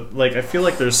 So, like, I feel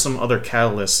like there's some other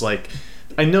catalysts. Like,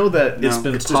 I know that it's No,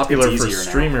 been it's just- popular it's for easier now.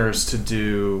 streamers to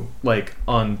do like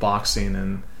unboxing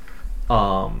and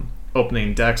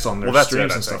opening decks on their Well, that's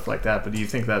streams it, I and stuff think. like that. But do you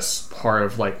think that's part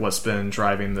of like what's been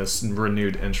driving this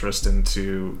renewed interest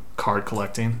into card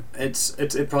collecting?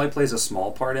 It probably plays a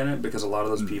small part in it because a lot of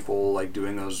those people like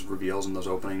doing those reveals and those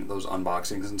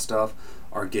unboxings and stuff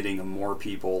are getting more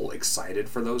people excited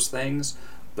for those things.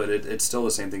 But it's still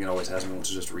the same thing it always has been, which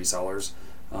is just resellers.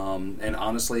 And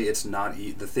honestly, it's not.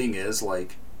 The thing is,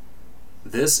 like,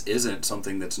 this isn't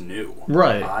something that's new.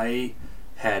 Right. I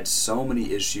had so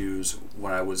many issues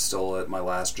when I was still at my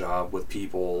last job with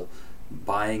people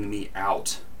buying me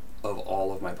out of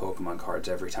all of my Pokemon cards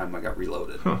every time I got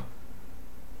reloaded. Huh.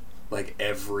 Like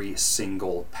every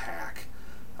single pack.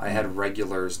 I had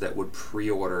regulars that would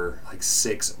pre-order like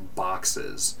 6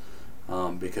 boxes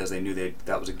because they knew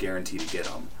that was a guarantee to get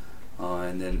them.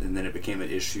 And then it became an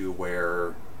issue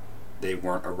where they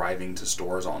weren't arriving to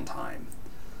stores on time.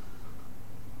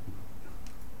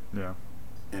 Yeah.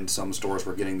 And some stores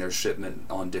were getting their shipment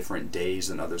on different days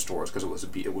than other stores because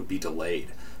it would be delayed.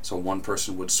 So one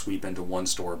person would sweep into one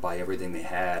store, buy everything they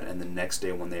had, and the next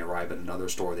day when they arrive at another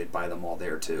store, they'd buy them all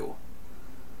there too.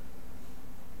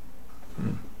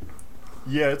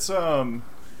 Yeah, it's I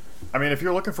mean, if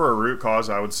you're looking for a root cause,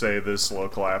 I would say the slow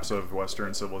collapse of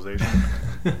Western civilization.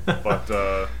 But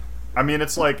I mean,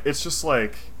 it's just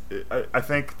like I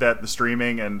think that the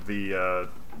streaming and the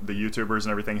YouTubers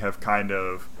and everything have kind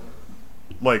of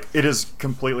like it is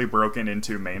completely broken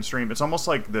into mainstream. It's almost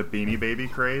like the Beanie Baby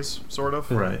craze, sort of.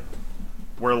 Right.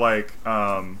 Where like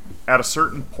at a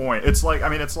certain point, it's like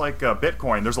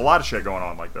Bitcoin. There's a lot of shit going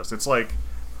on like this. It's like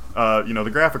the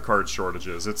graphic card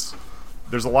shortages.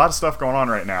 There's a lot of stuff going on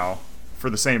right now for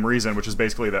the same reason, which is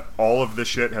basically that all of this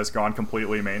shit has gone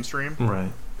completely mainstream.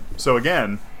 Right. So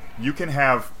again, you can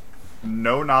have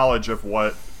no knowledge of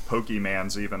what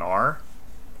Pokemans even are,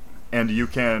 and you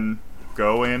can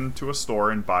go into a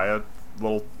store and buy a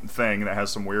little thing that has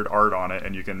some weird art on it,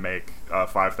 and you can make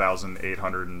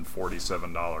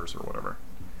 $5,847 or whatever.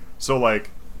 So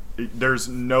like, there's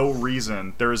no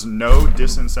reason, there is no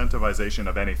disincentivization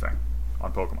of anything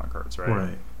on Pokemon cards, right?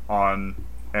 Right. On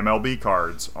MLB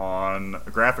cards, on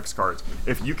graphics cards.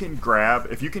 If you can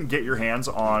get your hands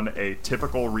on a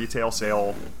typical retail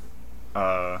sale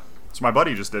So my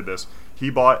buddy just did this. He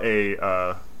bought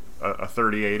a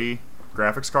 3080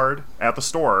 graphics card at the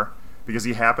store because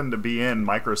he happened to be in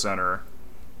Micro Center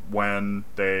when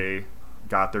they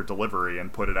got their delivery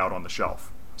and put it out on the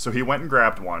shelf. So he went and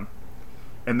grabbed one,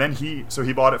 and then he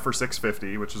bought it for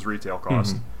 $650, which is retail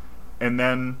cost, and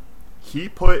then he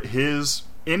put his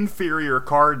inferior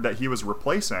card that he was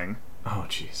replacing Oh,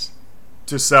 jeez.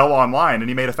 to sell online, and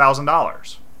he made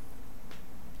 $1,000.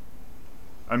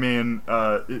 I mean,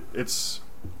 it's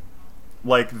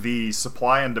like the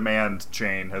supply and demand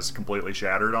chain has completely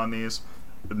shattered on these.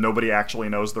 Nobody actually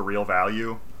knows the real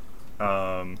value.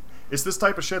 It's this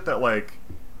type of shit that, like,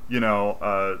 you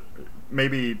know,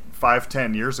 maybe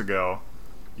 5-10 years ago,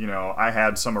 you know, I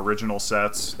had some original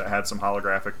sets that had some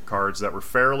holographic cards that were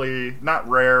fairly not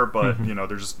rare, but you know,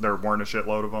 there weren't a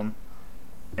shitload of them,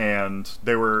 and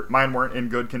mine weren't in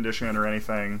good condition or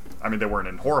anything. I mean, they weren't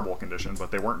in horrible condition,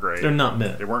 but they weren't great. They're not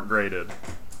mint. They weren't graded.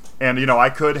 And you know, I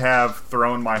could have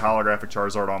thrown my holographic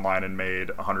Charizard online and made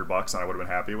 $100, and I would have been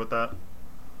happy with that.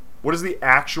 What is the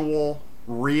actual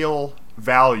real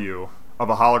value of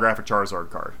a holographic Charizard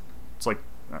card? It's like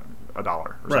 $1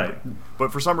 or something. Right.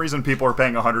 But for some reason, people are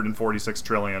paying $146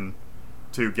 trillion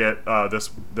to get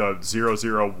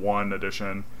the 001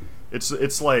 edition.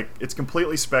 It's like, it's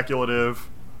completely speculative.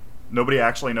 Nobody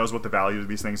actually knows what the value of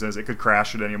these things is. It could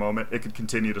crash at any moment. It could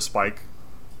continue to spike.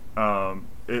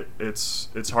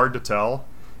 It's hard to tell,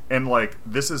 and like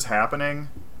this is happening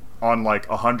on like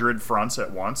 100 fronts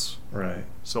at once. Right.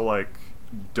 So like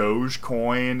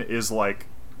Dogecoin is like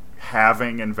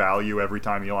halving in value every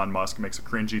time Elon Musk makes a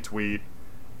cringy tweet.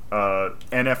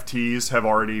 NFTs have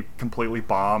already completely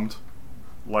bombed.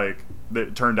 Like,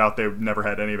 it turned out they never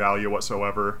had any value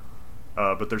whatsoever.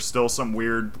 But there's still some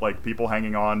weird like people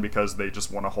hanging on because they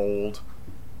just want to hold.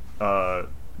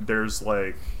 There's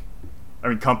like, I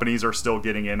mean, companies are still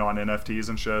getting in on NFTs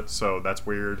and shit, so that's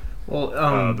weird. Well,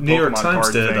 the New York Pokemon Times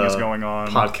card did thing is a going on.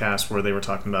 podcast where they were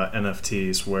talking about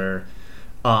NFTs, where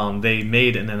they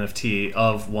made an NFT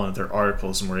of one of their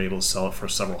articles and were able to sell it for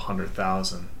several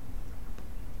 $100,000.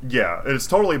 Yeah, it's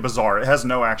totally bizarre. It has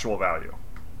no actual value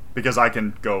because I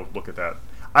can go look at that.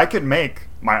 I could make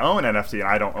my own NFT, and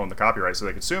I don't own the copyright, so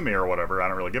they could sue me or whatever. I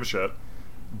don't really give a shit.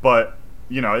 But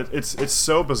you know, it's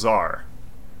so bizarre.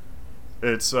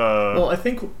 It's well, I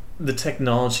think the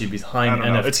technology behind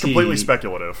NFT it's completely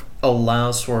speculative.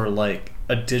 allows for like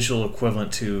a digital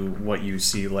equivalent to what you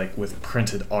see like with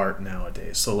printed art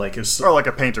nowadays. So like it's Or like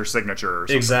a painter signature or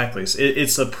something. exactly.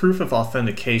 It's a proof of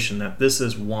authentication that this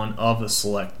is one of a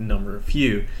select number of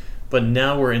few. But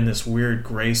now we're in this weird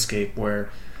grayscape where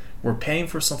we're paying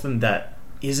for something that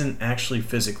isn't actually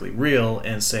physically real,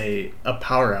 and say a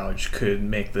power outage could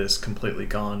make this completely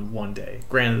gone one day.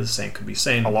 Granted, the same could be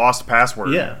said. A lost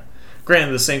password. Yeah.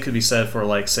 Granted, the same could be said for,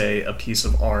 like, say, a piece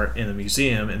of art in a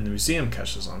museum, and the museum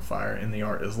catches on fire, and the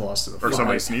art is lost to the fire. Or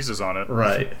somebody sneezes on it.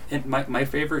 Right. And my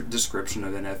favorite description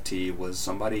of NFT was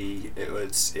somebody. It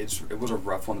was a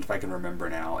rough one if I can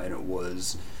remember now, and it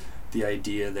was the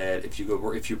idea that if you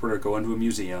were to go into a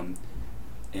museum,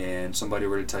 and somebody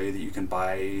were to tell you that you can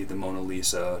buy the Mona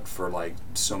Lisa for like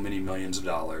so many millions of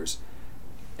dollars,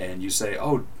 and you say,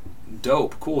 "Oh,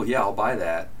 dope, cool, yeah, I'll buy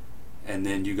that," and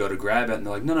then you go to grab it, and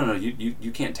they're like, "No,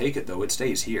 you can't take it though. It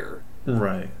stays here."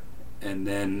 Right. And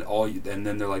then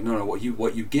they're like, "No, what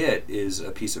you get is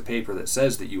a piece of paper that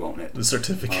says that you own it." The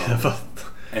certificate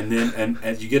of And then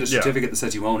and you get a certificate that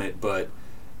says you own it, but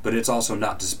it's also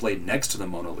not displayed next to the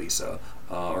Mona Lisa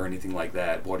or anything like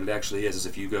that. What it actually is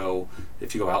if you go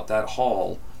out that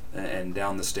hall and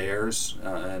down the stairs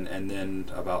and then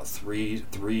about three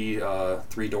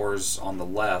doors on the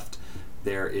left,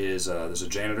 there's a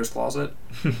janitor's closet.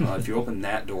 If you open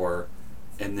that door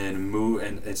and then move,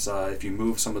 and it's if you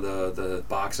move some of the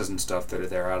boxes and stuff that are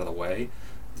there out of the way,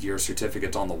 your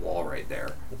certificate's on the wall right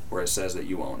there where it says that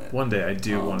you own it. One day I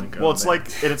do want to go. Well, it's there.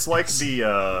 like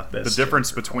the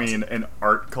difference between an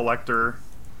art collector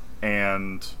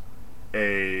and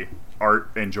a art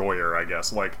enjoyer, I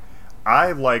guess. Like,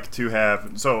 I like to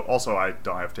have. So also, I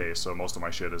don't have taste, so most of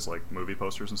my shit is like movie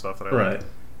posters and stuff that I like. Right.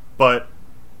 But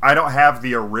I don't have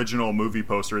the original movie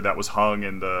poster that was hung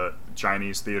in the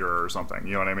Chinese theater or something.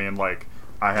 You know what I mean? Like,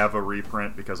 I have a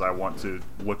reprint because I want to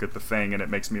look at the thing, and it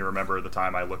makes me remember the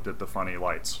time I looked at the funny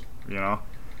lights, you know?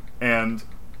 And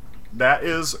that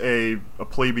is a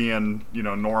plebeian, you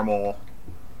know, normal,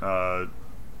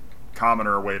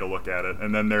 commoner way to look at it.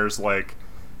 And then there's, like,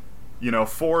 you know,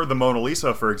 for the Mona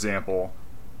Lisa, for example,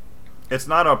 it's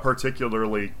not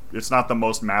the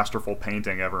most masterful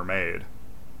painting ever made.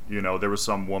 You know, there was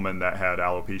some woman that had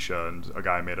alopecia, and a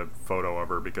guy made a photo of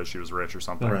her because she was rich or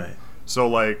something. Right. So,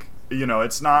 like,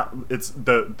 it's not. It's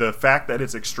the fact that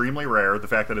it's extremely rare, the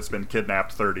fact that it's been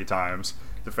kidnapped 30 times,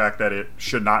 the fact that it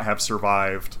should not have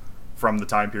survived from the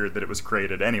time period that it was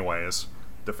created, anyways.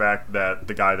 The fact that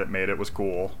the guy that made it was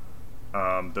cool.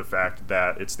 The fact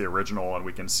that it's the original and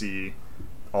we can see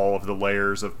all of the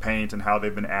layers of paint and how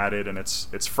they've been added, and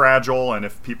it's fragile, and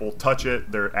if people touch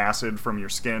it, their acid from your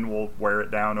skin will wear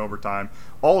it down over time.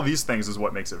 All of these things is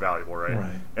what makes it valuable,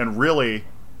 right? And really,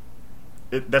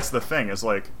 that's the thing, is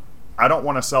like, I don't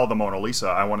want to sell the Mona Lisa,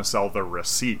 I want to sell the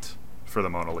receipt for the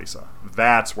Mona Lisa.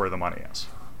 That's where the money is,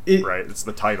 right? It's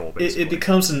the title, basically. It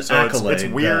becomes an accolade.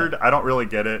 It's weird, I don't really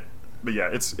get it, but yeah,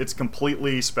 it's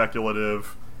completely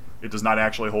speculative. It does not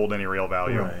actually hold any real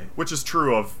value, which is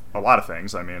true of a lot of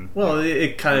things. I mean, well,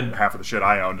 it kind of, half of the shit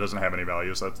I own doesn't have any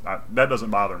value, so that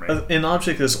doesn't bother me. An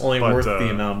object is only worth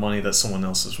the amount of money that someone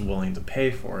else is willing to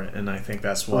pay for it, and I think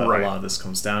that's what a lot of this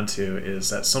comes down to, is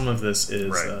that some of this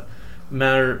is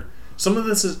matter. Some of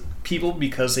this is people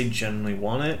because they genuinely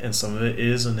want it, and some of it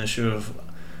is an issue of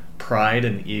pride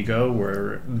and ego,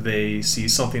 where they see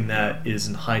something that is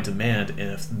in high demand, and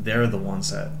if they're the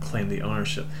ones that claim the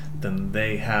ownership, then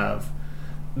they have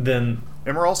and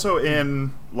we're also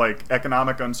in like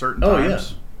economic uncertain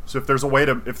times. So if there was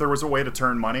a way to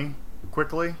turn money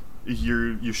quickly,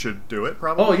 you should do it,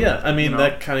 probably. I mean,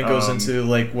 that kind of goes into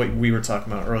like what we were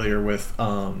talking about earlier with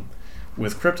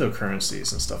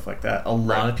cryptocurrencies and stuff like that. A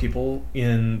lot of people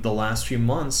in the last few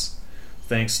months,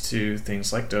 thanks to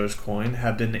things like Dogecoin,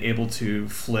 have been able to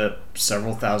flip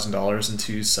several $1,000s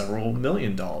into several $1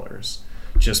 million,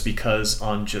 just because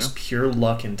on pure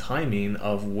luck and timing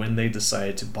of when they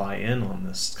decided to buy in on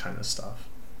this kind of stuff.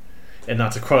 And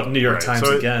not to quote New York Times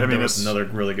again, there was another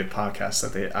really good podcast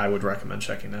that I would recommend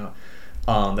checking out,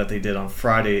 that they did on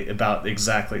Friday about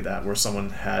exactly that, where someone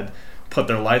had put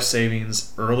their life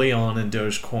savings early on in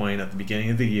Dogecoin at the beginning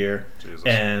of the year,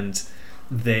 and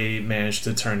they managed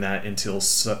to turn that into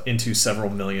several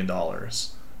 $1 million.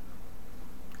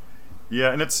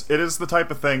 Yeah, and it is the type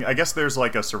of thing, I guess there's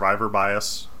like a survivor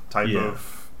bias type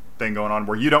of thing going on,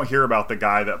 where you don't hear about the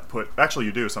guy that actually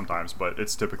you do sometimes, but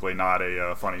it's typically not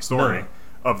a funny story,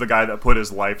 of the guy that put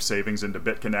his life savings into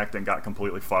BitConnect and got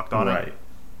completely fucked on it.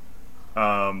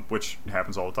 Which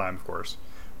happens all the time, of course.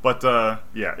 But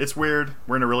it's weird.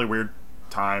 We're in a really weird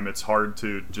time. It's hard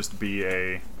to just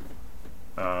be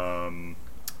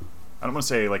I don't want to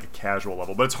say like a casual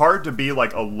level, but it's hard to be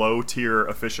like a low tier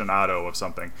aficionado of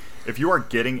something. If you are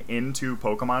getting into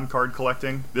Pokemon card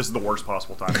collecting, this is the worst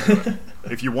possible time to do it.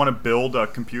 If you want to build a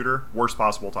computer, worst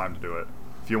possible time to do it.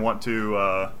 If you want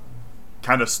to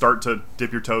kind of start to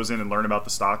dip your toes in and learn about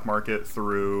the stock market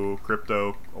through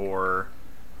crypto or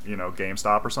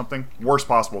GameStop or something, worst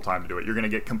possible time to do it. You're going to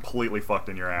get completely fucked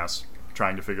in your ass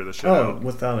trying to figure this shit out. Oh,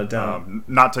 without a doubt.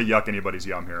 Not to yuck anybody's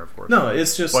yum here, of course. No,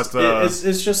 it's just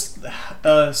it's just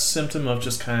a symptom of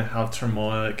just kind of how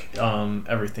turmoilic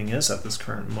everything is at this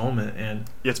current moment, and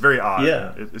it's very odd.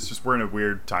 Yeah, it's just we're in a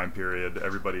weird time period.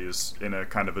 Everybody is in a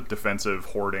kind of a defensive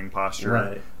hoarding posture.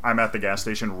 Right. I'm at the gas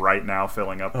station right now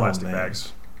filling up plastic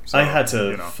bags. So, I had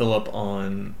to fill up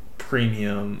on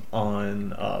premium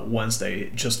on Wednesday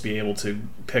just to be able to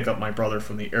pick up my brother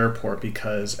from the airport,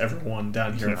 because everyone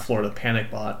down here in Florida panic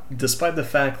bought, despite the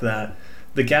fact that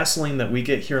the gasoline that we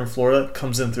get here in Florida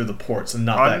comes in through the ports and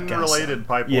not that gasoline. Unrelated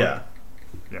pipeline.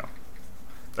 Yeah.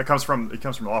 That comes from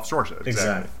offshore shit.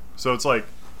 Exactly. So it's like,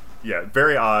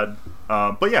 very odd.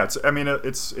 But yeah, it's an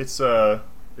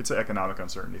economic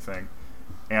uncertainty thing,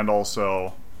 and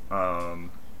also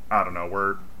I don't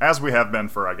know, as we have been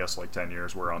for, I guess, like 10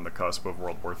 years, we're on the cusp of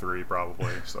World War III,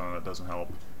 probably, so that doesn't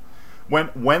help.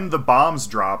 When the bombs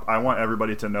drop, I want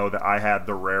everybody to know that I had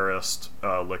the rarest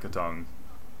Lickitung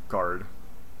card,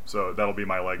 so that'll be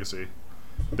my legacy.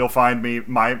 They'll find me,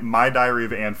 my Diary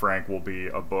of Anne Frank will be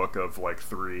a book of, like,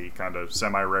 3 kind of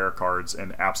semi-rare cards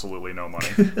and absolutely no money.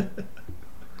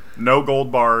 No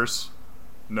gold bars,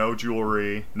 no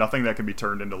jewelry, nothing that can be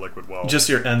turned into liquid wealth. Just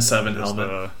your N7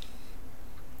 helmet.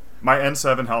 My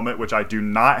N7 helmet, which I do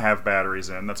not have batteries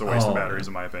in. That's a waste of batteries,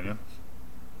 in my opinion.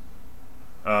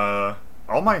 All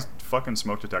my fucking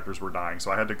smoke detectors were dying, so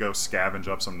I had to go scavenge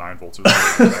up some 9-volts.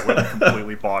 I went and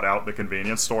completely bought out the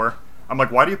convenience store. I'm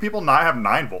like, why do you people not have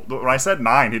 9-volt? When I said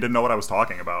 9, he didn't know what I was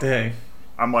talking about. Dang.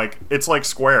 I'm like, it's like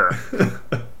square.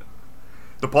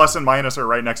 The plus and minus are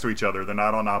right next to each other. They're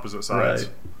not on opposite sides.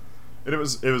 Right. And it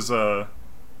was.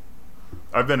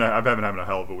 I've been having a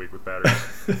hell of a week with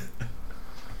batteries.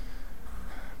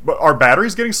 But are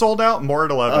batteries getting sold out? More at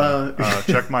 11.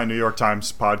 Check my New York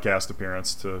Times podcast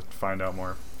appearance to find out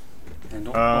more. And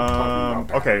don't talk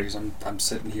about batteries. Okay. I'm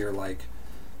sitting here like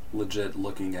legit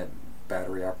looking at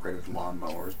battery operated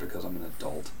lawnmowers because I'm an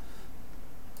adult.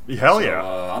 Hell So, yeah.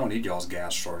 I don't need y'all's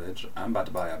gas shortage. I'm about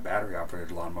to buy a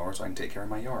battery-operated lawnmower so I can take care of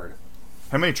my yard.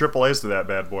 How many AAAs did that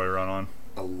bad boy run on?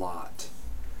 A lot.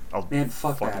 A Man,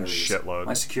 fuck fucking batteries. shitload.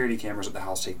 My security cameras at the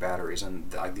house take batteries,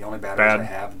 and the only batteries Bad. I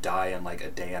have die in like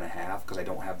a day and a half because I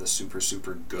don't have the super,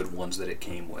 super good ones that it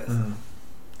came with.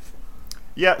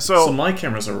 Yeah, So my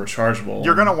cameras are rechargeable.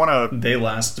 you're gonna want to. They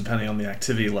last depending on the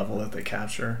activity level that they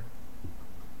capture.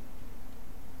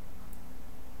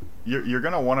 You're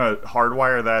gonna want to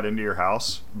hardwire that into your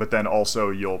house, but then also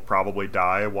you'll probably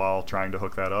die while trying to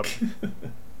hook that up.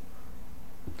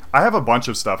 I have a bunch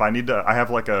of stuff. I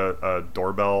have like a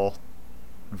doorbell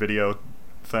video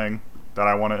thing that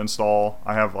I want to install.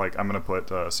 I have like I'm gonna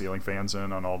put ceiling fans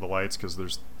in on all the lights because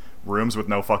there's rooms with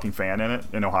no fucking fan in it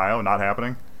in Ohio. Not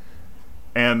happening.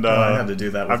 And I had to do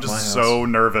that with I'm my just house. so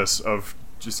nervous of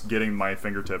just getting my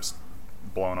fingertips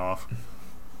blown off.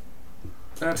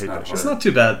 That's hate not that hard. It's not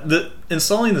too bad.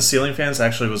 Installing the ceiling fans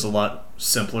actually was a lot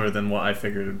simpler than what I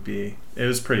figured it would be. It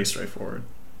was pretty straightforward.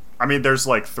 I mean, there's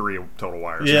like 3 total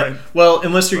wires. Yeah. Right? Well,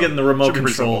 unless you're So, getting the remote should be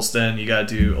pretty controls, then you got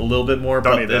to do a little bit more.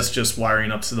 Don't But need that. it's just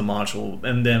wiring up to the module,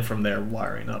 and then from there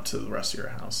wiring up to the rest of your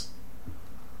house.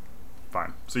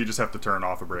 Fine. So you just have to turn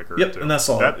off a breaker. Yep, too. and that's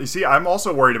all. You see, I'm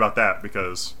also worried about that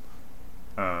because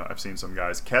I've seen some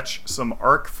guys catch some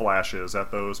arc flashes at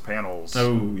those panels.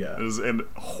 Oh yeah. It is a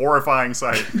horrifying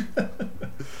sight.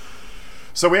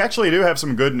 So we actually do have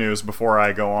some good news before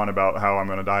I go on about how I'm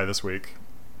going to die this week.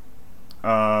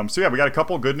 So yeah, we got a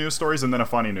couple good news stories and then a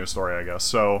funny news story, I guess.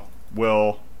 So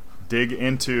we'll dig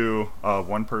into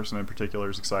one person in particular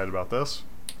is excited about this.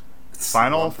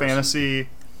 Final One person. Fantasy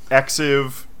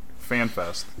Exiv Fan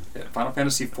Fest. Yeah, Final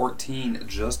Fantasy XIV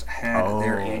just had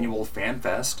their annual Fan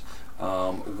Fest,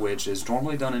 which is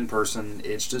normally done in person.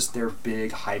 It's just their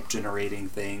big hype-generating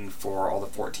thing for all the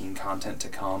 14 content to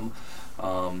come.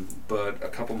 But a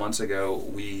couple months ago,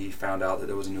 we found out that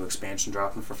there was a new expansion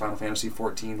dropping for Final Fantasy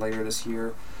XIV later this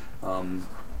year. And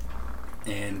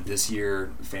this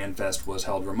year, Fan Fest was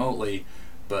held remotely,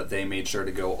 but they made sure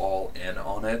to go all in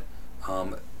on it.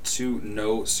 To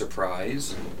no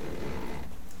surprise,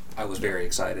 I was very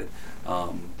excited.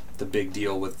 The big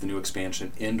deal with the new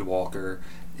expansion, Endwalker,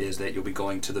 is that you'll be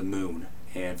going to the moon.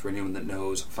 And for anyone that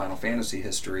knows Final Fantasy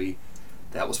history,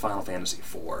 that was Final Fantasy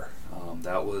IV.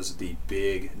 That was the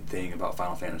big thing about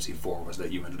Final Fantasy IV, was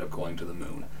that you ended up going to the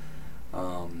moon.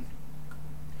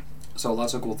 So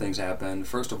lots of cool things happened.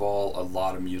 First of all, a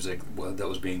lot of music that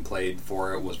was being played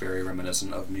for it was very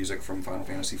reminiscent of music from Final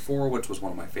Fantasy IV, which was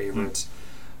one of my favorites.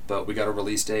 But we got a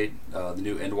release date. The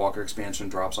new Endwalker expansion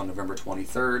drops on November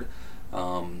 23rd.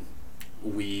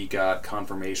 We got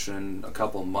confirmation a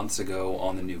couple of months ago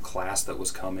on the new class that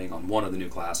was coming, on one of the new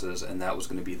classes, and that was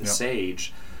going to be the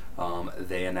Sage.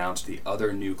 They announced the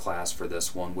other new class for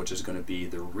this one, which is going to be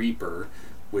the Reaper,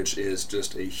 which is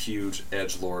just a huge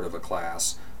edgelord of a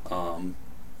class.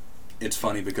 It's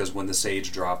funny because when the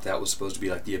Sage dropped, that was supposed to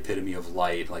be like the epitome of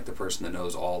light, like the person that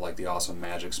knows all like the awesome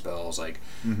magic spells, like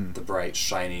the bright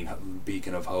shining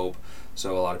beacon of hope.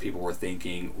 So a lot of people were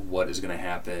thinking, what is going to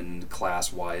happen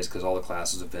class-wise, because all the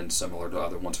classes have been similar to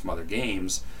other ones from other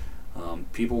games.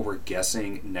 People were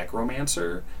guessing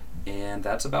Necromancer, and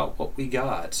that's about what we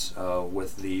got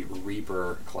with the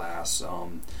Reaper class.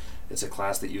 It's a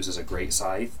class that uses a Great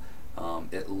Scythe.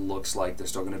 It looks like there's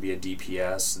still going to be a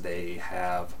DPS. They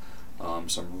have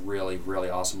some really, really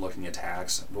awesome looking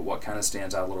attacks, but what kind of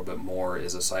stands out a little bit more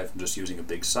is, aside from just using a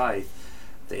big scythe,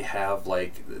 they have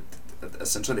like,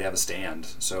 essentially they have a stand,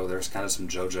 so there's kind of some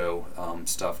JoJo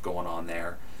stuff going on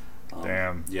there.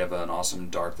 Damn. You have an awesome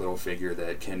dark little figure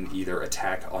that can either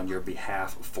attack on your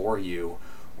behalf for you,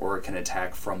 or it can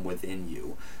attack from within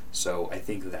you. So I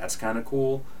think that's kind of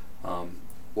cool.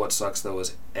 What sucks though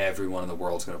is everyone in the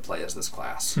world's going to play as this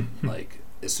class. Like,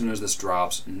 as soon as this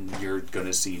drops, you're going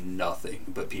to see nothing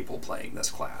but people playing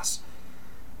this class.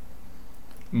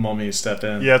 Mommy step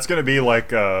in. Yeah, it's going to be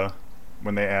like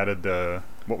when they added the...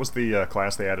 What was the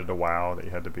class they added to WoW that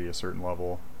you had to be a certain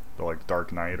level? The like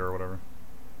Dark Knight or whatever?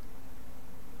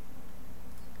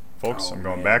 Folks, I'm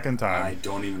going man. back in time. I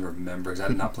don't even remember because I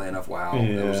did not play enough WoW.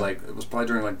 Yeah. It was probably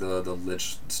during like the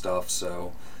Lich stuff.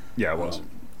 So Yeah, it was.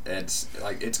 it's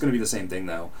like it's going to be the same thing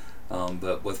though.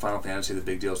 But with Final Fantasy, the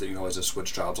big deal is that you can always just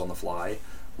switch jobs on the fly.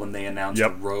 When they announced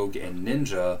Rogue and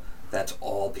Ninja, that's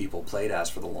all people played as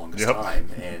for the longest time,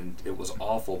 and it was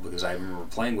awful because I remember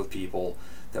playing with people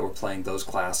that were playing those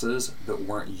classes but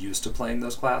weren't used to playing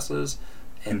those classes.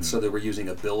 And so they were using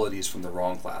abilities from the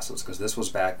wrong classes, because this was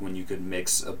back when you could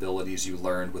mix abilities you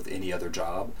learned with any other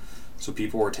job. So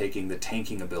people were taking the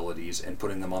tanking abilities and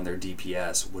putting them on their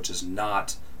DPS, which is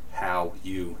not how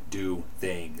you do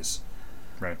things.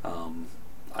 Right.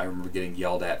 I remember getting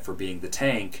yelled at for being the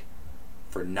tank,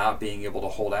 for not being able to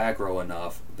hold aggro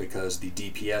enough because the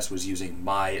DPS was using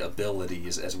my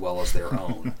abilities as well as their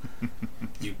own.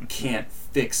 You can't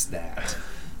fix that.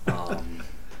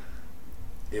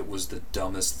 It was the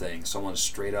dumbest thing. Someone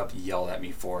straight up yelled at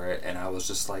me for it, and I was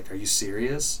just like, are you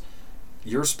serious?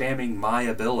 You're spamming my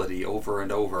ability over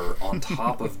and over on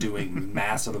top of doing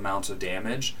massive amounts of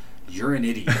damage. You're an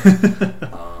idiot.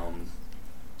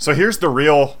 So here's the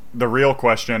real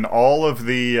question. All of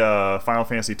the Final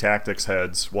Fantasy Tactics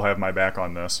heads will have my back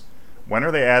on this. When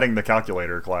are they adding the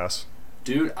calculator class?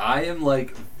 Dude, I am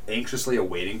like anxiously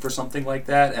awaiting for something like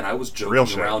that, and I was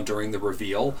joking around during the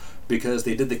reveal because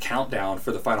they did the countdown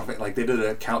for the Final Fantasy. Like, they did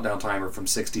a countdown timer from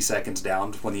 60 seconds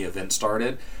down when the event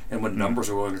started, and when numbers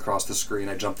were going across the screen,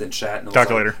 I jumped in chat and it was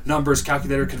calculator. Like, numbers,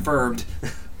 calculator confirmed.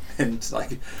 And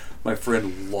like, my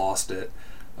friend lost it.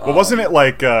 Well, wasn't it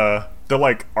like the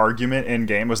like argument in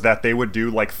game was that they would do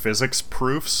like physics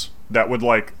proofs that would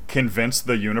like convince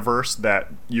the universe that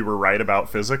you were right about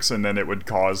physics, and then it would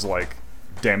cause like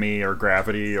demi or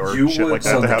gravity or shit like that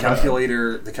so to the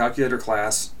happen. The calculator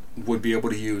class would be able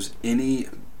to use any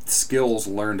skills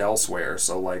learned elsewhere.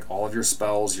 So like all of your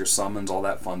spells, your summons, all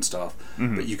that fun stuff.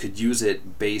 Mm-hmm. But you could use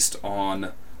it based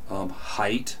on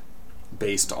height,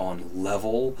 based on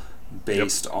level,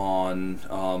 based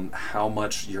on how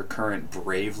much your current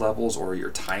brave levels or your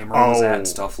timer was at,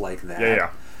 stuff like that. Yeah.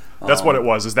 That's what it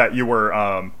was. Is that you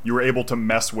were able to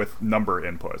mess with number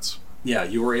inputs. Yeah,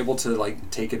 you were able to like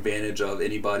take advantage of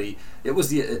anybody. It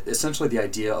was essentially the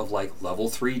idea of like level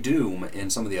 3 Doom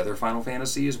in some of the other Final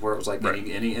Fantasies, where it was like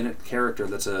any character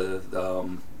that's a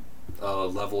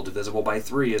level divisible by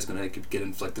 3 is going to get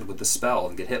inflicted with the spell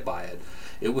and get hit by it.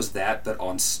 It was that, but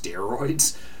on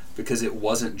steroids, because it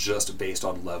wasn't just based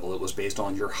on level. It was based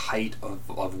on your height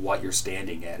of what you're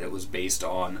standing at. It was based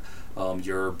on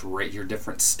your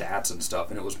different stats and stuff,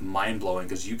 and it was mind-blowing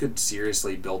because you could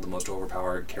seriously build the most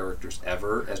overpowered characters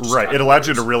ever. As just Right, it allowed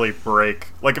you to really break...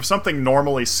 Like, if something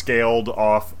normally scaled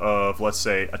off of, let's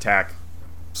say, attack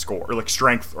score, or like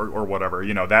strength or whatever,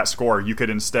 you know, that score, you could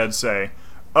instead say,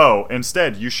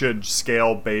 instead you should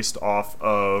scale based off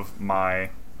of my,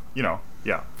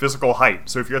 physical height.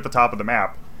 So if you're at the top of the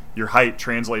map, your height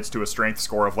translates to a strength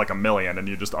score of like 1,000,000, and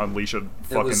you just unleash a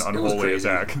fucking unholy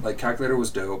attack. Like, Calculator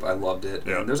was dope. I loved it.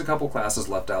 Yeah. And there's a couple classes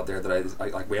left out there that I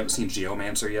like. We haven't seen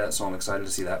Geomancer yet, so I'm excited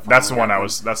to see that. That's the one I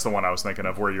was thinking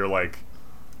of, where you're like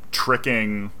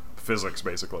tricking physics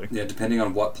basically. Yeah, depending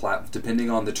on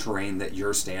the terrain that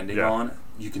you're standing on,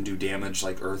 you can do damage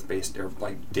like earth-based or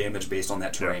like damage based on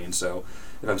that terrain. Yeah. So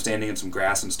if I'm standing in some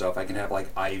grass and stuff, I can have like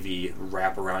Ivy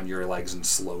wrap around your legs and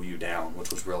slow you down,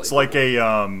 which was really cool.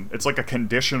 It's like a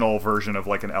conditional version of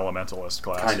like an elementalist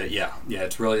class. Kind of, yeah.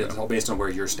 It's all based on where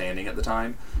you're standing at the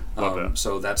time. Love that.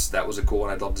 So that was a cool one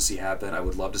I'd love to see happen. I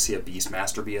would love to see a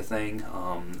Beastmaster be a thing.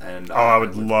 I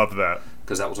would love that,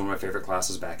 because that was one of my favorite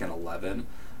classes back in 11.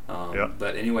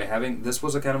 But anyway, this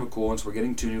was a kind of a cool one, so we're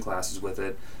getting 2 new classes with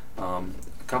it. A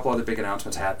couple other big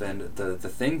announcements happened. The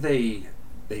thing they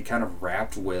kind of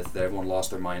wrapped with that everyone lost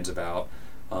their minds about,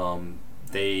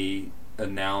 they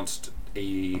announced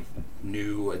a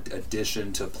new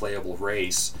addition to playable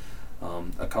race. A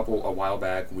while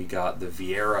back, we got the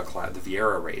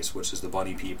Viera race, which is the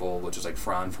bunny people, which is like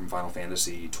Fran from Final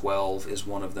Fantasy 12 is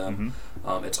one of them.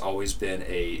 Mm-hmm. It's always been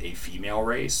a female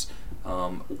race.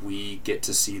 We get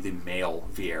to see the male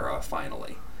Viera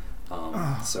finally.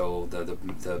 So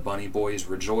the bunny boys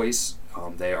rejoice.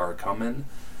 They are coming,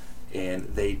 and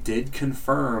they did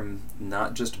confirm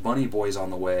not just bunny boys on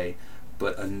the way,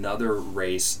 but another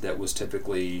race that was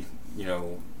typically,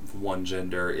 one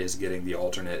gender is getting the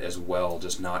alternate as well,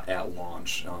 just not at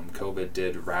launch. COVID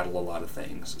did rattle a lot of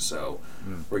things, so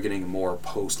we're getting more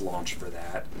post-launch for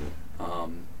that.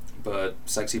 But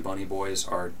sexy bunny boys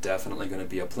are definitely going to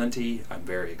be aplenty. I'm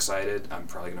very excited. I'm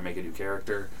probably going to make a new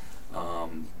character.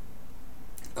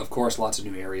 Of course, lots of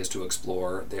new areas to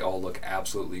explore. They all look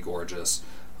absolutely gorgeous,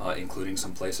 including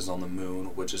some places on the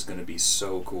moon, which is going to be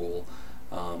so cool.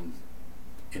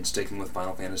 In sticking with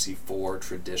Final Fantasy IV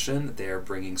tradition, they are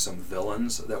bringing some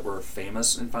villains that were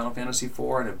famous in Final Fantasy IV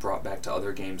and have brought back to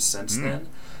other games since then.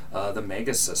 The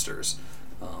Magus Sisters.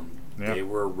 They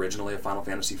were originally a Final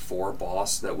Fantasy IV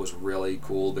boss that was really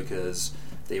cool because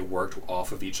they worked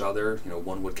off of each other.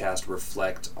 One would cast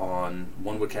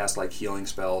like healing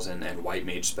spells and white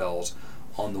mage spells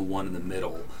on the one in the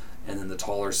middle, and then the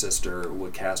taller sister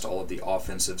would cast all of the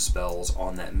offensive spells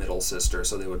on that middle sister,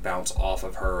 so they would bounce off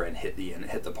of her and hit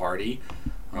the party.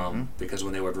 Because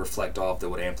when they would reflect off, they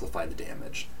would amplify the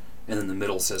damage. And then the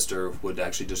middle sister would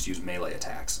actually just use melee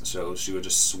attacks, so she would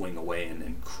just swing away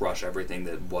and crush everything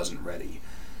that wasn't ready.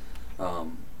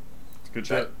 It's good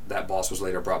shit. That boss was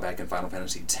later brought back in Final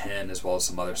Fantasy X, as well as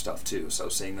some other stuff too. So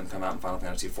seeing them come out in Final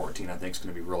Fantasy XIV, I think is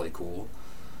going to be really cool.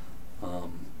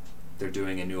 They're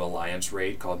doing a new alliance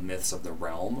raid called Myths of the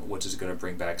Realm, which is going to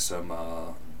bring back some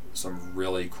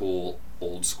really cool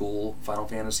old school Final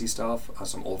Fantasy stuff.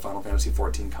 Some old Final Fantasy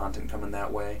XIV content coming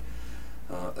that way.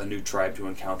 A new tribe to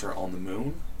encounter on the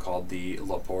moon called the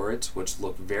Laporids, which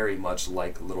look very much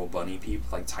like little bunny people,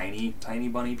 like tiny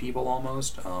bunny people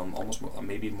almost.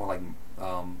 Maybe more like,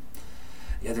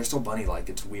 yeah, they're still bunny-like.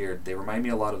 It's weird. They remind me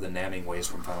a lot of the Namming Ways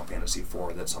from Final Fantasy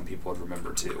IV that some people would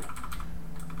remember too.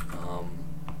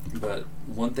 But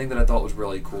one thing that I thought was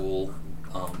really cool,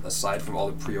 aside from all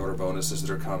the pre-order bonuses that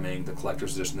are coming, the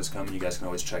collector's edition that's coming, you guys can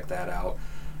always check that out.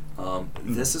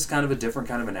 This is kind of a different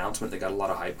kind of announcement that got a lot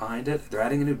of hype behind it. They're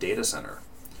adding a new data center.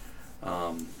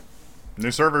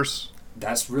 New servers.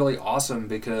 That's really awesome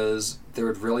because there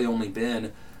had really only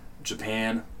been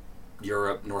Japan,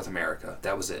 Europe, North America.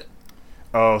 That was it.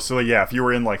 Oh, so yeah, if you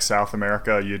were in like South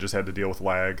America, you just had to deal with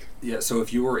lag. Yeah, so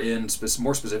if you were in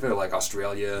more specifically like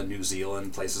Australia, New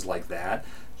Zealand, places like that,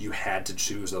 you had to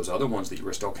choose those other ones that you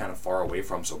were still kind of far away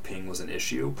from, so ping was an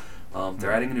issue.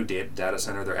 They're adding a new data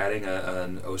center. They're adding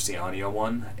an Oceania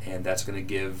one, and that's going to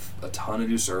give a ton of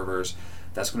new servers.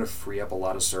 That's going to free up a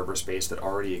lot of server space that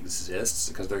already exists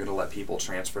because they're going to let people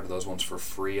transfer to those ones for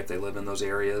free if they live in those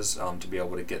areas to be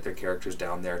able to get their characters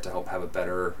down there to help have a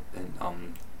better and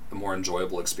a more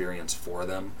enjoyable experience for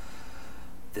them.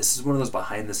 This is one of those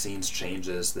behind-the-scenes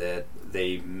changes that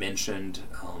they mentioned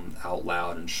out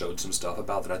loud and showed some stuff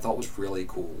about that I thought was really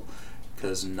cool,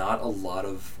 because not a lot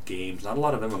of games, not a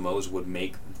lot of MMOs would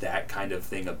make that kind of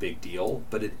thing a big deal,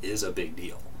 but it is a big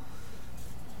deal.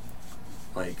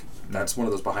 Like, that's one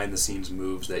of those behind-the-scenes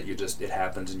moves that it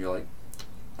happens and you're like,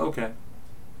 okay.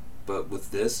 But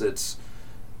with this,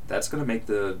 that's going to make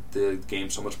the game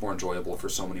so much more enjoyable for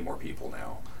so many more people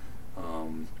now.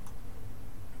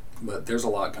 But there's a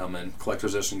lot coming.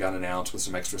 Collector's Edition got announced with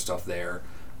some extra stuff there.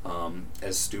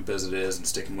 As stupid as it is, and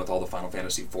sticking with all the Final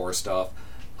Fantasy IV stuff,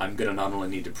 I'm going to not only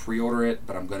need to pre-order it,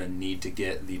 but I'm going to need to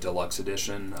get the Deluxe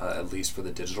Edition, at least for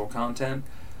the digital content,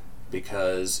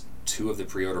 because 2 of the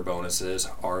pre-order bonuses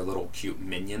are little cute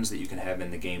minions that you can have in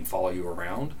the game follow you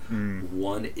around.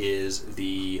 One is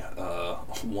a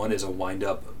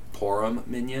wind-up Porum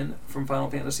minion from Final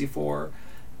Fantasy IV,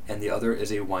 and the other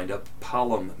is a wind-up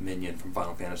Palom minion from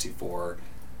Final Fantasy IV.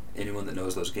 Anyone that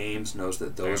knows those games knows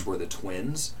that those were the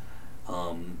twins.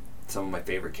 Some of my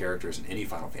favorite characters in any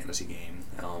Final Fantasy game,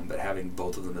 but having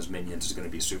both of them as minions is going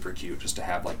to be super cute, just to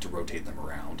have to rotate them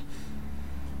around.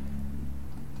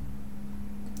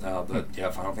 But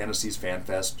yeah, Final Fantasy's Fan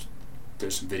Fest,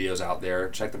 there's some videos out there.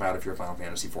 Check them out if you're a Final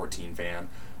Fantasy XIV fan.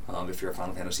 If you're a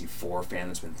Final Fantasy IV fan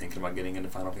that's been thinking about getting into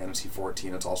Final Fantasy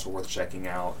XIV, it's also worth checking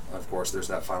out. Of course, there's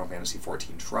that Final Fantasy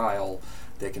XIV trial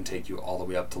that can take you all the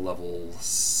way up to level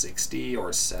 60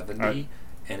 or 70.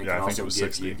 And it can also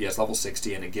give you, yes, level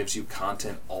 60, and it gives you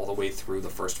content all the way through the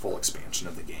first full expansion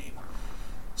of the game.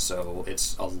 So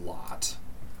it's a lot.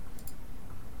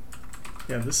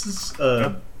 Yeah, this is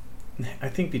I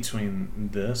think between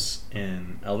this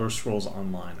and Elder Scrolls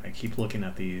Online, I keep looking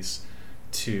at these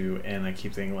two, and I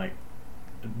keep thinking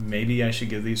maybe I should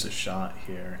give these a shot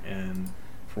here, and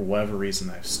for whatever reason,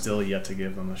 I've still yet to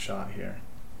give them a shot here.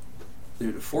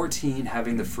 Dude, 14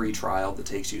 having the free trial that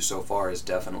takes you so far is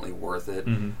definitely worth it.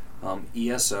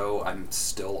 ESO, I'm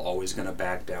still always going to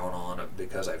back down on it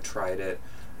because I've tried it,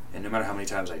 and no matter how many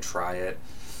times I try it,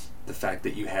 the fact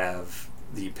that you have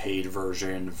the paid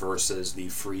version versus the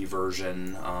free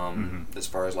version, as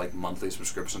far as monthly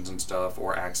subscriptions and stuff,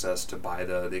 or access to buy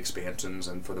the expansions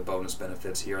and for the bonus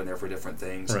benefits here and there for different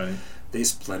things. Right. They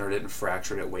splintered it and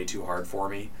fractured it way too hard for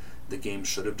me. The game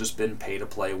should have just been pay to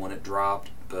play when it dropped,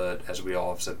 but as we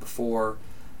all have said before,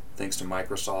 thanks to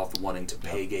Microsoft wanting to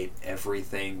pay-gate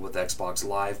everything with Xbox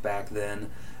Live back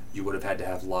then, you would have had to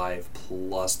have Live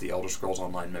plus the Elder Scrolls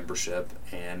Online membership,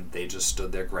 and they just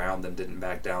stood their ground and didn't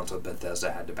back down, so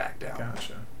Bethesda had to back down.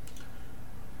 Gotcha.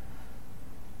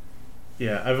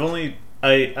 Yeah,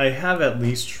 I have at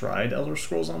least tried Elder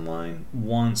Scrolls Online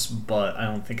once, but I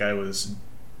don't think I was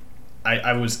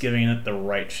giving it the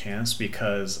right chance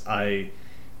because I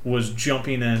was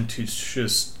jumping in to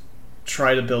just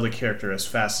try to build a character as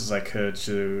fast as I could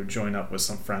to join up with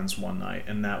some friends one night,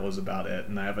 and that was about it,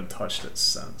 and I haven't touched it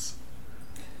since.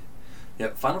 Yeah,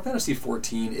 Final Fantasy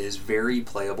XIV is very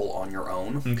playable on your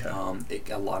own. Okay.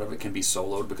 A lot of it can be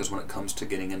soloed because when it comes to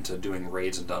getting into doing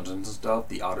raids and dungeons and stuff,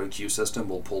 the auto queue system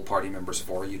will pull party members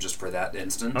for you just for that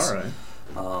instance. All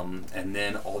right. And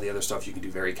then all the other stuff you can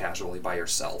do very casually by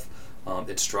yourself.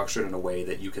 It's structured in a way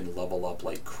that you can level up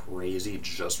like crazy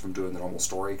just from doing the normal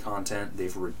story content.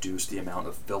 They've reduced the amount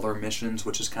of filler missions,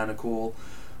 which is kind of cool.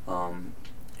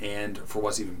 And for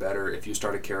what's even better, if you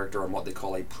start a character on what they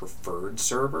call a preferred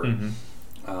server,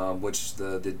 which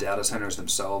the data centers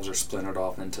themselves are splintered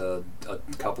off into a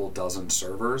couple dozen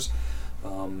servers.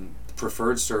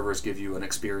 Preferred servers give you an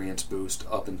experience boost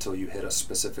up until you hit a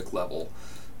specific level.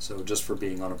 So just for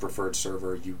being on a preferred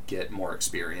server, you get more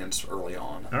experience early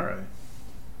on. All right.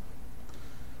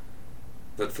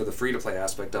 But for the free-to-play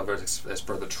aspect of it, as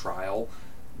for the trial,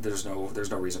 there's no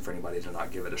reason for anybody to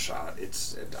not give it a shot.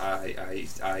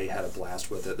 I had a blast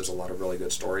with it. There's a lot of really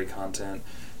good story content.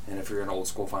 And if you're an old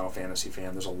school Final Fantasy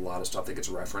fan, there's a lot of stuff that gets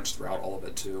referenced throughout all of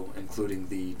it too, including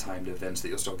the timed events that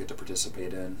you'll still get to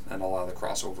participate in, and a lot of the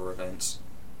crossover events.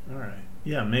 All right.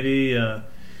 Yeah, maybe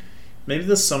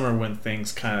this summer when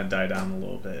things kind of die down a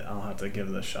little bit, I'll have to give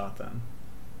it a shot then.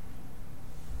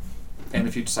 And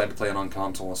if you decide to play it on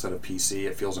console instead of PC,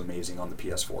 it feels amazing on the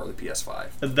PS4 or the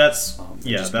PS5. That's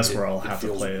where I'll have to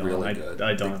play it really on. good.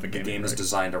 I don't have a game. The game is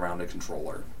designed around a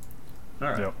controller. All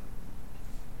right. Yep.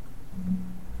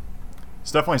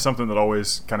 It's definitely something that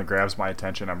always kind of grabs my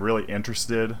attention. I'm really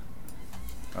interested,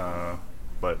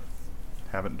 but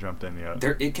haven't jumped in yet.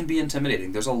 It can be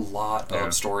intimidating. There's a lot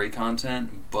of story content,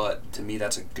 but to me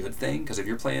that's a good thing, because if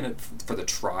you're playing it for the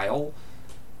trial,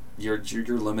 you're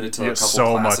limited to a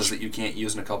couple classes that you can't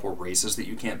use and a couple races that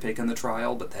you can't pick in the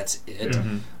trial, but that's it.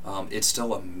 It's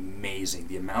still amazing.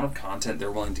 The amount of content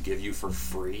they're willing to give you for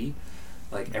free.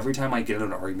 Like, every time I get in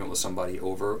an argument with somebody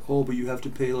over, but you have to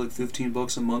pay like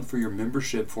 $15 a month for your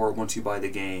membership for it once you buy the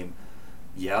game.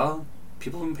 Yeah?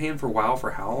 People have been paying for WoW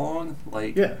for how long?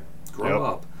 Like, grow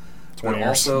up. But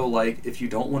also, like, if you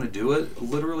don't want to do it,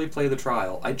 literally play the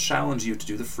trial. I challenge you to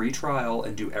do the free trial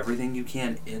and do everything you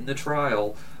can in the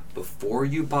trial before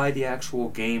you buy the actual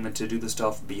game, and to do the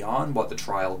stuff beyond what the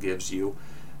trial gives you,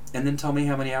 and then tell me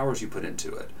how many hours you put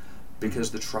into it.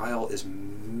 Because the trial is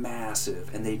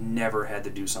massive, and they never had to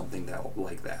do something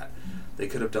like that. They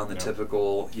could have done the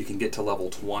typical, you can get to level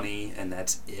 20, and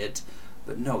that's it.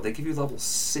 But no, they give you level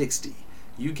 60.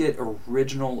 You get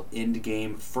original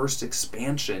end-game, first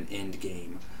expansion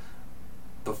end-game,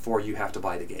 before you have to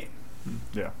buy the game.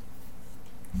 Yeah.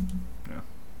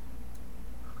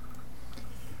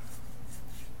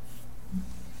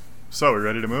 So, we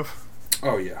ready to move?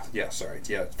 Oh yeah,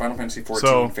 Final Fantasy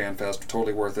XIV Fan Fest,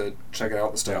 totally worth it. Check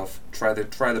out the stuff. Try the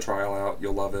trial out.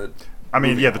 You'll love it. I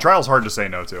mean, the trial's hard to say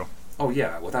no to. Oh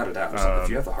yeah, without a doubt. So if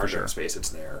you have the hard drive space, it's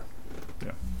there.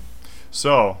 Yeah.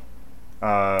 So,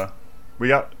 we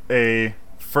got a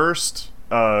first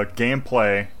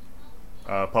gameplay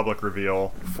public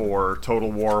reveal for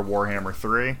Total War Warhammer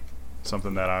 3,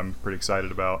 something that I'm pretty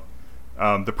excited about.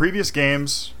 The previous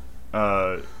games,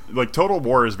 like Total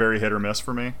War, is very hit or miss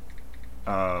for me.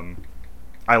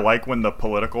 I like when the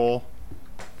political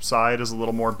side is a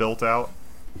little more built out,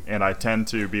 and I tend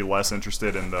to be less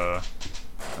interested in the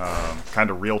kind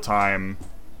of real-time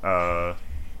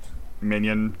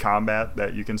minion combat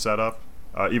that you can set up,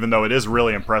 even though it is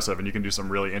really impressive and you can do some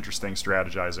really interesting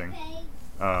strategizing.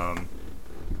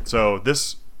 So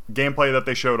this gameplay that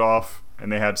they showed off,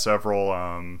 and they had several,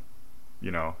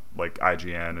 like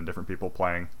IGN and different people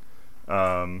playing,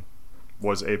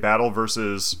 was a battle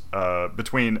versus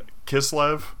between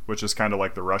Kislev, which is kind of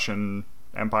like the Russian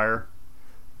Empire.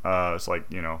 It's like,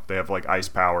 they have like ice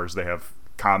powers. They have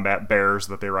combat bears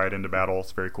that they ride into battle.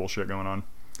 It's very cool shit going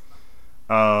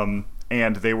on.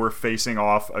 And they were facing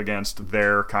off against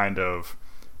their kind of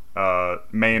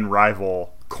main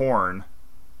rival, Korn,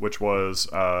 which was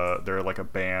they're like a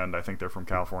band. I think they're from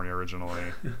California originally.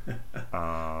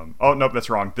 Oh, nope, that's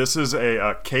wrong. This is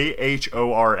a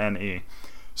Khorne.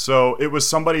 So it was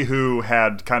somebody who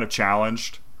had kind of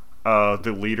challenged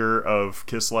the leader of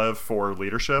Kislev for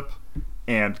leadership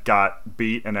and got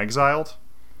beat and exiled.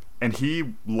 And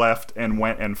he left and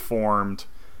went and formed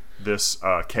this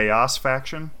Chaos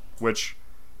faction, which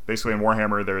basically in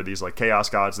Warhammer, there are these like Chaos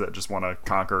gods that just want to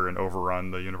conquer and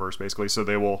overrun the universe, basically. So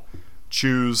they will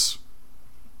choose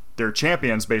their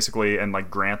champions, basically, and like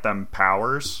grant them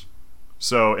powers.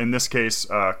 So in this case,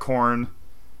 Khorne,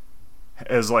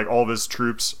 as like all of his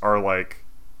troops are like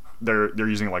they're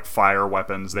using like fire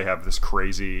weapons. They have this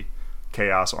crazy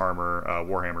chaos armor.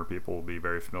 Warhammer people will be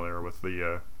very familiar with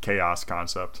the chaos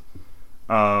concept.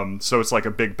 So it's like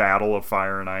a big battle of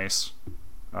fire and ice.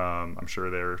 I'm sure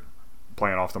they're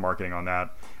playing off the marketing on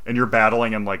that. And you're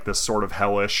battling in like this sort of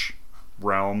hellish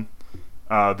realm.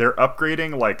 They're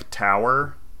upgrading like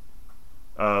tower,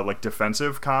 like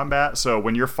defensive combat. So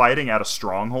when you're fighting at a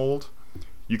stronghold,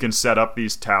 you can set up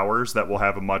these towers that will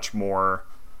have a much more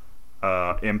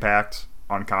impact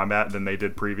on combat than they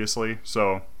did previously.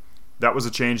 So that was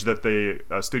a change that the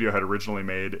studio had originally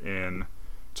made in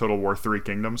Total War 3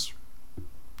 Kingdoms,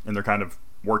 and they're kind of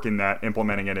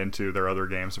implementing it into their other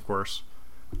games, of course,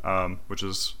 which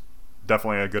is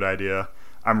definitely a good idea.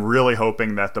 I'm really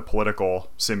hoping that the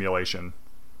political simulation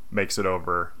makes it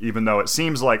over, even though it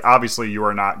seems like obviously you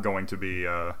are not going to be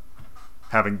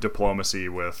having diplomacy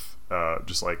with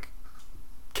just like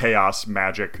chaos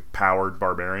magic powered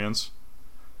barbarians.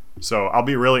 So I'll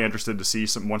be really interested to see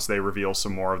once they reveal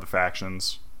some more of the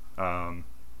factions, and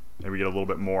we get a little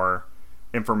bit more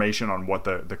information on what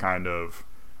the kind of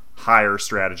higher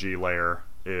strategy layer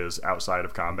is outside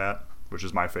of combat, which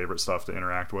is my favorite stuff to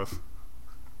interact with.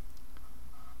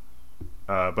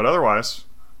 But otherwise,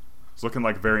 it's looking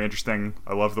like very interesting.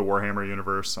 I love the Warhammer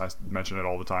universe. I mention it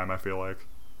all the time, I feel like.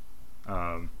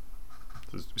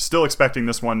 Still expecting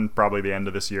this one probably the end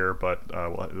of this year, but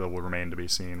it will remain to be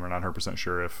seen. We're not 100%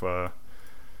 sure if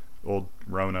old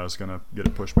Rona is going to get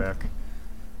it pushed back.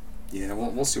 Yeah,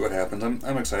 we'll see what happens.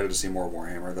 I'm excited to see more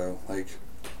Warhammer, though. Like,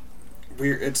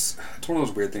 it's one of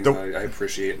those weird things that I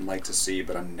appreciate and like to see,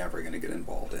 but I'm never going to get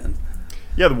involved in.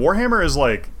 Yeah, the Warhammer is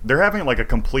like, they're having like a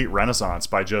complete renaissance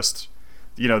by just,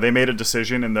 they made a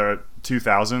decision in the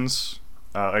 2000s,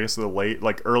 I guess early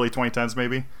 2010s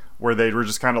maybe, where they were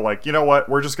just kind of like, you know what,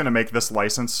 we're just going to make this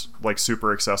license like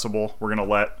super accessible. We're going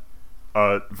to let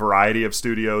a variety of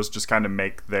studios just kind of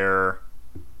make their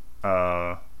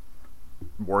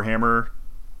Warhammer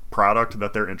product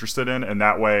that they're interested in, and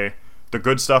that way the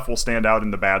good stuff will stand out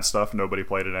and the bad stuff nobody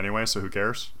played it anyway, so who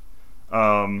cares?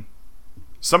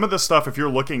 Some of this stuff, if you're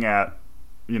looking at,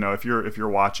 if you're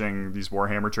watching these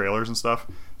Warhammer trailers and stuff,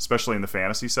 especially in the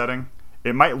fantasy setting,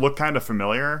 it might look kind of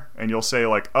familiar, and you'll say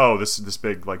like, oh, this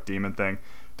big like demon thing,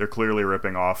 they're clearly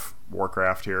ripping off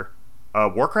Warcraft here.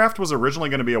 Warcraft was originally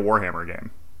going to be a Warhammer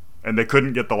game, and they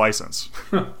couldn't get the license.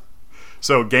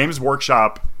 So Games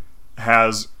Workshop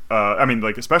has,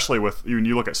 especially when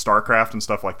you look at StarCraft and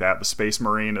stuff like that, the Space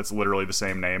Marine, it's literally the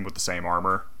same name with the same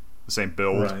armor, the same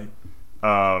build.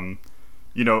 Right.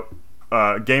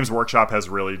 Games Workshop has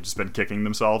really just been kicking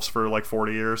themselves for like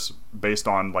 40 years based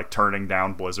on like turning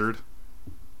down Blizzard.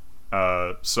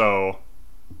 That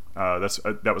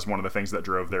was one of the things that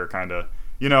drove their kind of,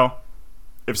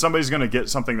 if somebody's going to get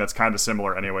something that's kind of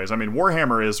similar anyways,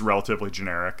 Warhammer is relatively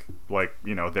generic. Like,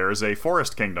 there is a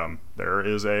forest kingdom. There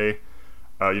is the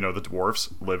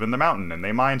dwarves live in the mountain and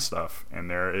they mine stuff. And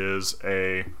there is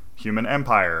a human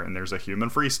empire, and there's a human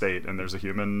free state, and there's a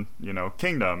human,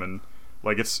 kingdom. And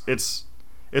like, it's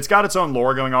got its own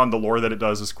lore going on. The lore that it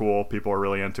does is cool. People are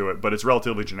really into it, but it's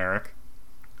relatively generic.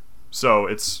 So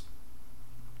it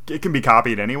can be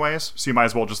copied anyways, so you might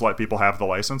as well just let people have the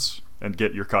license and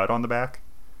get your cut on the back,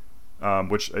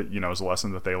 which is a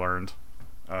lesson that they learned.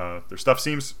 Their stuff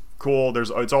seems cool.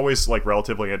 It's always like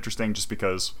relatively interesting just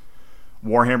because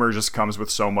Warhammer just comes with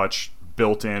so much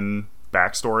built-in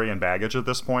backstory and baggage at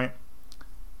this point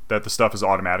that the stuff is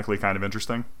automatically kind of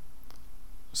interesting.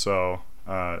 So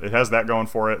it has that going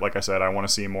for it. Like I said, I want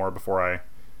to see more before I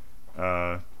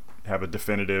have a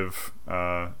definitive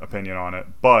opinion on it,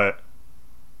 but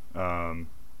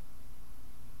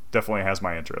definitely has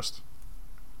my interest.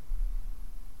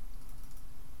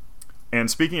 And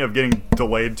speaking of getting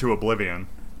delayed to oblivion,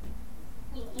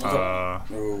 we got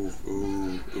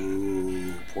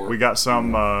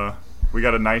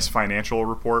a nice financial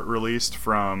report released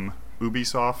from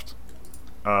Ubisoft,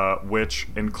 which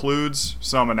includes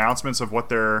some announcements of what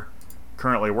they're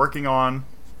currently working on,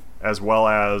 as well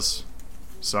as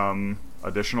some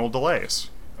additional delays.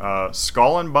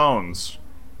 Skull and Bones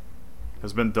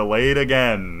has been delayed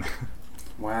again.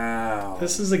 Wow.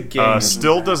 This is a game.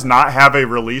 Still does not have a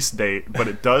release date, but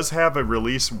it does have a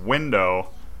release window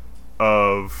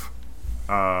of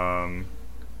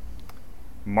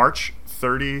March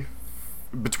 30,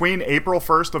 between April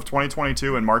 1st of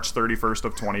 2022 and March 31st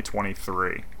of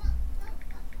 2023.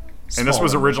 And this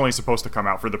was originally supposed to come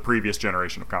out for the previous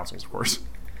generation of consoles, of course.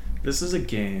 This is a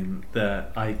game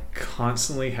that I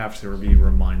constantly have to be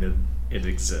reminded it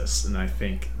exists, and I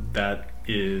think that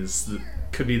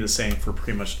could be the same for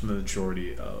pretty much the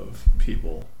majority of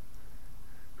people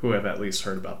who have at least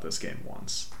heard about this game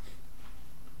once.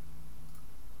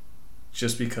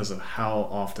 Just because of how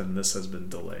often this has been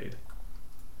delayed.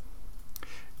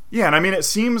 Yeah, and it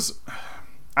seems,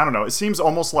 I don't know, it seems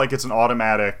almost like it's an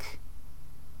automatic,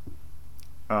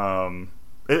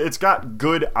 it's got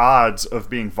good odds of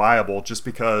being viable just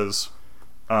because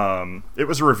it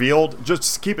was revealed,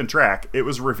 just keeping track, it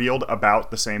was revealed about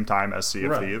the same time as Sea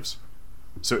of Thieves.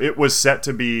 So it was set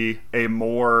to be a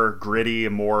more gritty,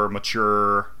 more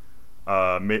mature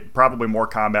probably more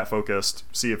combat focused.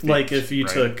 Sea of Thieves, Like if you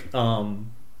right? took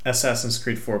Assassin's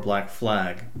Creed 4 Black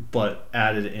Flag, but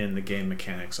added in the game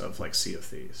mechanics of like Sea of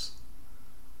Thieves.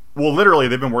 Well, literally,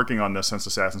 they've been working on this since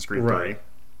Assassin's Creed 3 Right.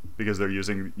 because they're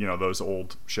using those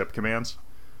old ship commands.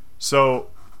 So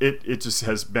it just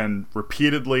has been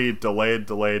repeatedly delayed.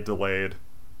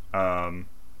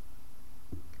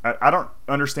 I don't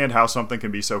understand how something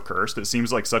can be so cursed. It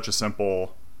seems like such a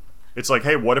simple. It's like,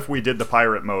 hey, what if we did the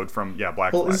pirate mode from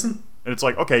Black Well, Flag? And it's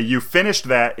like, okay, you finished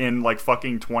that in like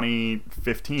fucking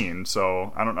 2015,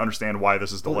 so I don't understand why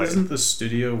this is delayed. Well, isn't the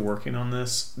studio working on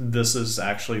this? This is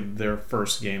actually their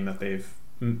first game that they've.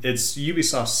 It's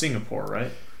Ubisoft Singapore,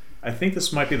 right? I think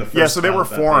this might be the first. Yeah, so they time were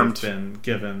that formed. they've been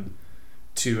given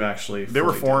to actually. They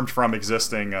were fully formed from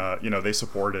existing. They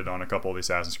supported on a couple of the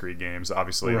Assassin's Creed games.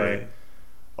 Obviously, Right.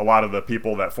 a lot of the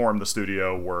people that formed the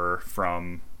studio were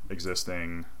from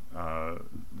existing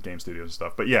game studios and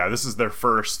stuff. But yeah, this is their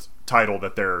first title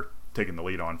that they're taking the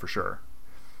lead on for sure.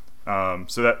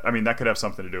 So that could have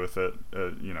something to do with it.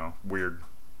 Weird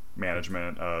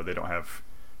management. They don't have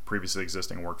previously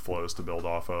existing workflows to build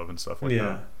off of and stuff like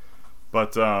that.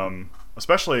 But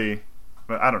especially,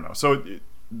 I don't know. So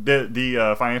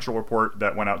the financial report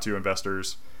that went out to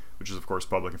investors, which is of course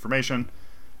public information,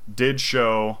 did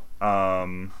show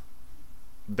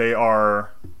they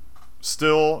are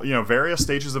still, various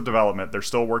stages of development. They're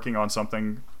still working on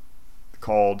something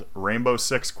called Rainbow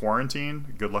Six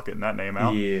Quarantine. Good luck getting that name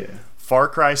out. Yeah. Far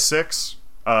Cry 6,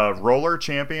 Roller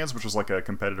Champions, which was like a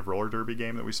competitive roller derby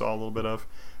game that we saw a little bit of.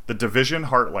 The Division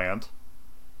Heartland.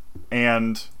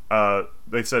 And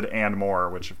they said and more,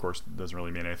 which of course doesn't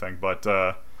really mean anything. But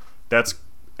that's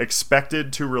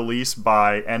expected to release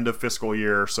by end of fiscal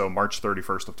year, so March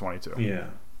 31st of 22. Yeah.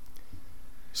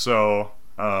 So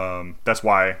that's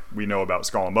why we know about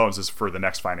Skull and Bones is for the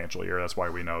next financial year. That's why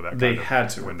we know that They kind of had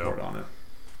to window. report on it.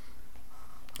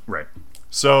 Right.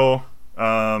 So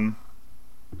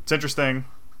it's interesting.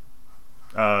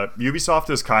 Ubisoft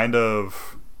is kind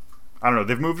of, I don't know,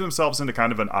 they've moved themselves into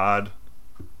kind of an odd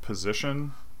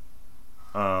position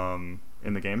in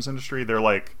the games industry. They're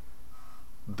like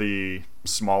the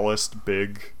smallest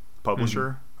big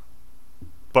publisher.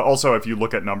 But also, if you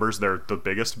look at numbers, they're the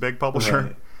biggest big publisher.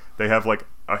 Right. They have like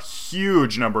a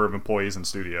huge number of employees and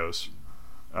studios,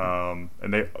 and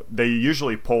they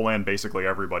usually pull in basically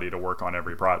everybody to work on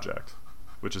every project,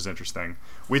 which is interesting.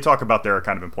 We talk about their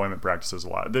kind of employment practices a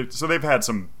lot. So they've had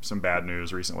some bad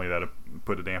news recently that have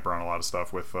put a damper on a lot of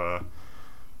stuff with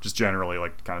just generally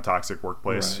like kind of toxic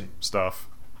workplace Right. stuff,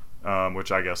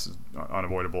 which I guess is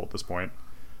unavoidable at this point.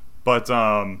 But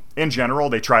in general,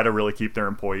 they try to really keep their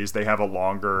employees. They have a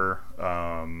longer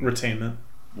Retainment.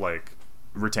 like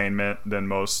retainment than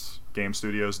most game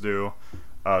studios do.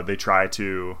 They try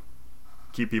to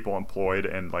keep people employed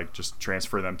and like just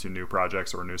transfer them to new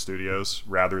projects or new studios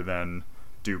rather than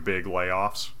do big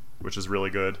layoffs, which is really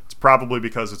good. It's probably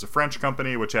because it's a French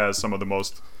company, which has some of the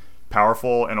most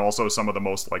powerful and also some of the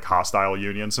most like hostile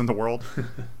unions in the world.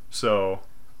 So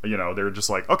they're just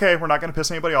like, okay, we're not going to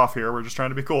piss anybody off here. We're just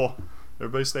trying to be cool.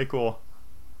 Everybody stay cool.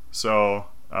 So,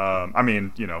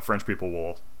 French people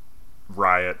will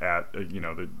riot at,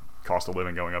 the cost of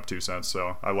living going up 2 cents.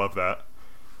 So I love that.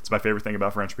 It's my favorite thing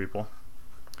about French people.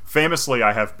 Famously,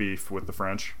 I have beef with the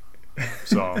French.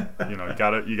 So, you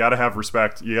gotta have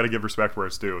respect. You gotta give respect where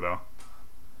it's due, though.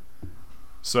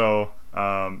 So,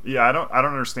 I don't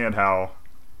understand how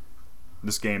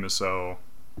this game is so...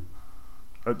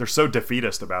 They're so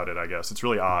defeatist about it, I guess. It's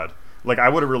really odd. Like, I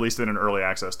would have released it in early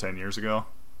access 10 years ago.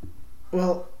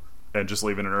 Well, And just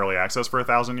leave it in early access for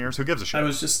 1,000 years. Who gives a shit? I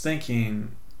was just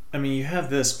thinking, you have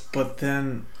this, but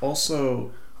then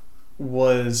also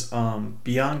was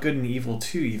Beyond Good and Evil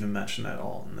 2 even mentioned at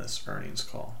all in this earnings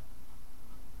call?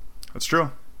 That's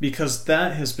true. Because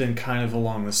that has been kind of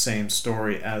along the same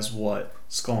story as what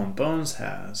Skull and Bones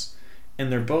has,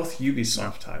 and they're both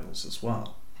Ubisoft titles as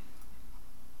well.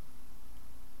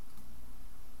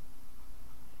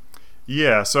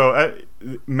 Yeah, so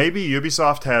maybe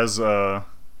Ubisoft has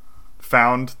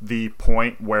found the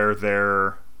point where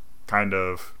their kind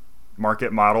of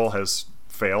market model has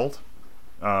failed.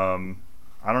 I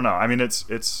don't know.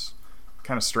 It's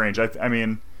kind of strange. I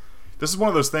mean, this is one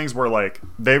of those things where like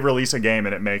they release a game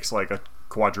and it makes like $2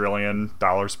 quadrillion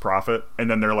profit, and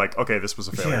then they're like, okay, this was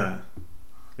a failure.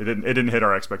 Yeah. It didn't hit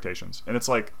our expectations, and it's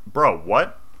like, bro,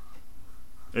 what?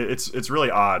 It's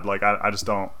really odd. Like I just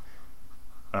don't.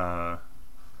 I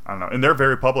don't know. And they're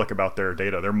very public about their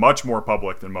data. They're much more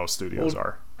public than most studios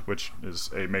are, which is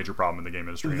a major problem in the game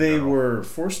industry. They were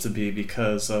forced to be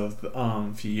because of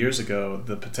a few years ago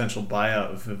the potential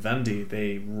buyout of Vivendi.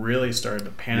 They really started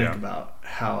to panic about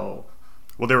how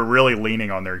Well, they were really leaning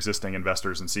on their existing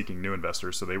investors and seeking new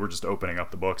investors, so they were just opening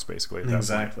up the books basically at that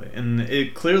Exactly. point. And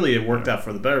it worked out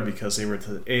for the better because they were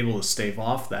able to stave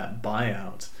off that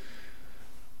buyout.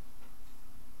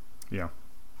 Yeah.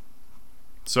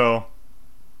 So,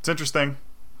 it's interesting.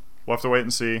 We'll have to wait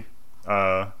and see.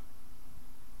 To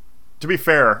be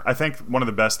fair, I think one of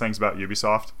the best things about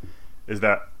Ubisoft is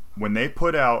that when they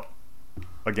put out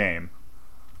a game,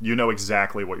 you know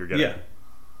exactly what you're getting. Yeah.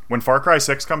 When Far Cry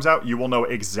 6 comes out, you will know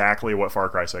exactly what Far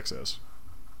Cry 6 is.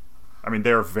 I mean,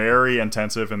 they're very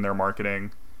intensive in their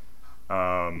marketing.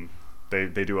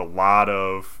 They do a lot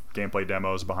of gameplay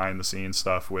demos, behind the scenes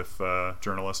stuff with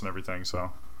journalists and everything.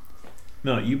 So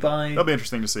No, that'll be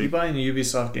interesting to see. You buy a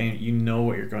Ubisoft game, you know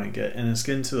what you're going to get, and it's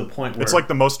getting to the point where It's like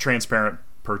the most transparent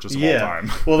purchase of all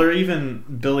time. Well, they're even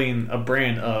building a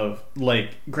brand of,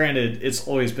 like, granted, it's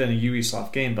always been a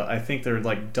Ubisoft game, but I think they're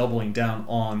like doubling down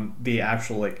on the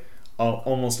actual, like,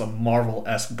 almost a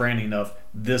Marvel-esque branding of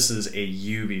this is a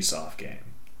Ubisoft game.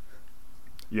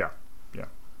 Yeah.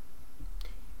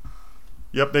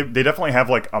 Yep, they definitely have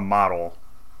like a model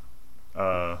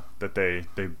that they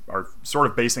are sort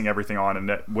of basing everything on, and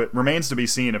that remains to be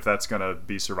seen if that's going to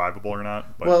be survivable or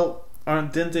not. But Well,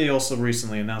 didn't they also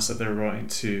recently announce that they're going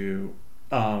to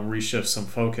reshift some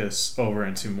focus over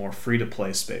into more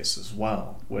free-to-play space as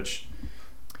well, which...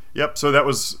 Yep, so that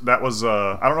was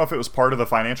I don't know if it was part of the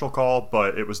financial call,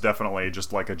 but it was definitely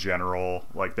just like a general,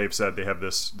 like they've said they have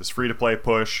this free-to-play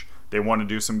push. They want to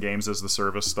do some games as the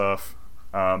service stuff.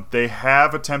 They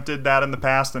have attempted that in the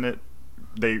past, and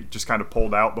they just kind of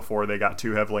pulled out before they got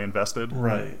too heavily invested.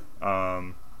 Right.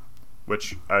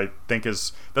 Which I think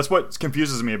that's what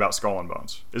confuses me about Skull and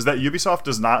Bones, is that Ubisoft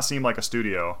does not seem like a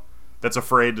studio that's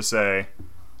afraid to say,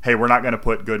 hey, we're not going to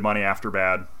put good money after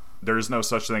bad. There is no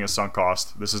such thing as sunk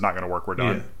cost. This is not going to work. We're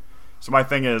done. Yeah. So my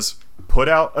thing is, put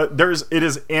out. It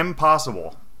is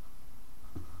impossible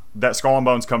that Skull and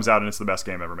Bones comes out and it's the best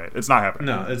game ever made. It's not happening.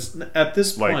 No, it's at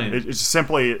this Like point. it's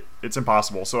simply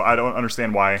impossible. So I don't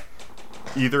understand why.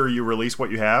 Either you release what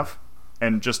you have,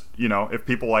 and just, if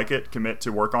people like it, commit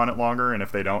to work on it longer, and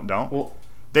if they don't. Well,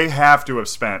 they have to have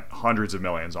spent hundreds of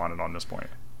millions on it on this point.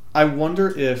 I wonder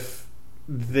if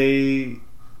the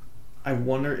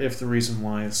reason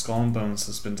why Skull and Bones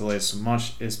has been delayed so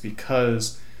much is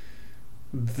because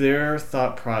their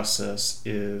thought process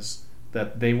is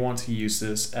that they want to use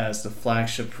this as the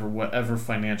flagship for whatever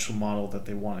financial model that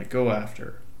they want to go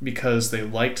after, because they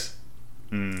liked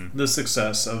the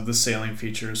success of the sailing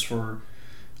features for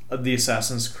the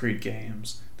Assassin's Creed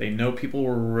games. They know people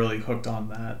were really hooked on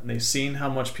that. They've seen how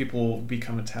much people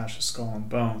become attached to Skull and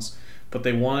Bones, but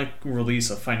they want to release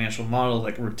a financial model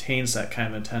that retains that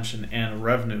kind of attention and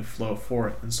revenue flow for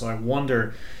it. And so I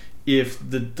wonder if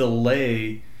the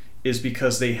delay is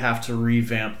because they have to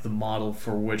revamp the model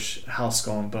for which how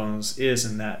Skull and Bones is,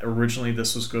 and that originally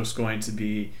this was just going to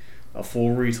be a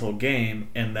full retail game,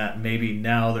 and that maybe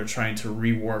now they're trying to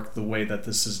rework the way that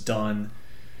this is done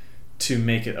to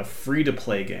make it a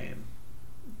free-to-play game.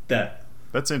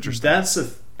 That's interesting. That's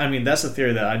a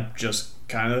theory that I just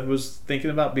kind of was thinking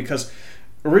about, because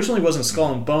originally wasn't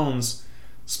Skull and Bones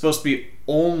supposed to be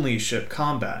only ship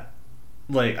combat?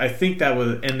 Like, I think that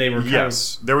was, and they were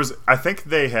there was. I think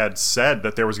they had said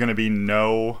that there was going to be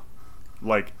no,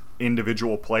 like,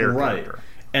 individual player character.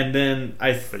 And then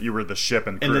that you were the ship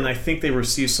and crew. And then I think they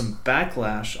received some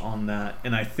backlash on that,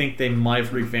 and I think they might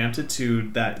have revamped it to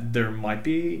that there might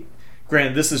be.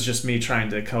 Granted, this is just me trying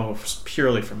to come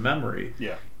purely from memory.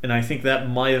 Yeah. And I think that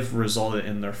might have resulted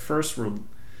in their first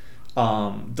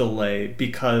delay,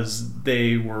 because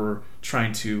they were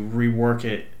trying to rework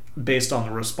it based on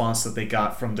the response that they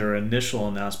got from their initial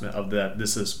announcement of that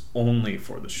this is only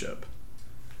for the ship.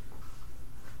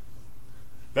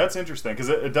 That's interesting, because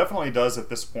it definitely does at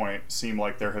this point seem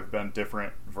like there have been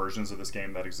different versions of this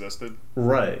game that existed.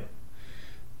 Right.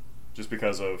 Just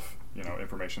because of,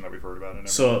 information that we've heard about it and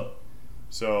everything.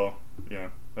 So,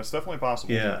 yeah, that's definitely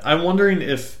possible. Yeah, I'm wondering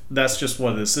if that's just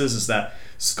what this is that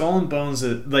Skull and Bones,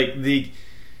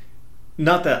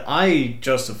 not that I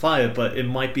justify it, but it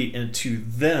might be into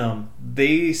them.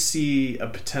 They see a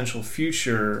potential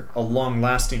future, a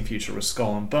long-lasting future with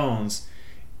Skull and Bones.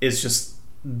 It's just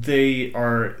they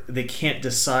can't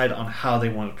decide on how they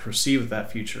want to proceed with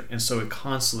that future, and so it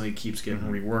constantly keeps getting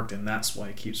reworked, and that's why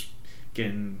it keeps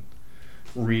getting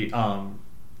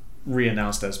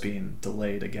reannounced as being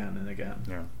delayed again and again.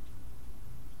 Yeah,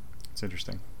 it's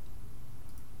interesting.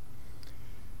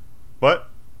 But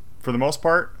for the most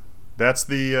part, that's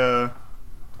the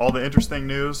all the interesting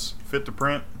news fit to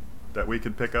print that we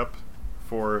could pick up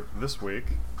for this week.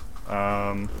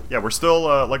 We're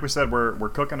still like we said, we're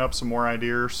cooking up some more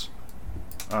ideas.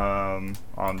 on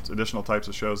additional types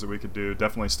of shows that we could do.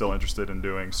 Definitely still interested in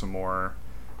doing some more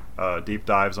deep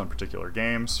dives on particular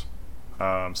games.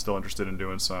 Still interested in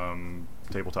doing some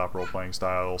tabletop role-playing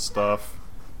style stuff.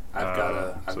 I've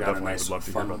got a nice would love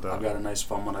to hear fun. about that. I've got a nice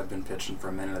fun one I've been pitching for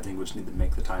a minute. I think we just need to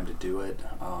make the time to do it.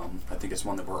 I think it's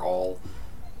one that we're all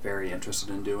very interested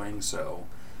in doing. So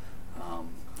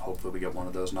hopefully we get one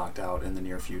of those knocked out in the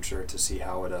near future to see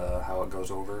how it goes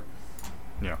over.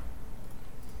 Yeah.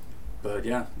 But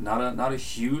yeah, not a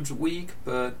huge week,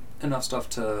 but enough stuff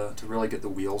to really get the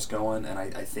wheels going. And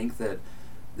I think that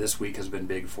this week has been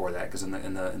big for that, because in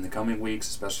the coming weeks,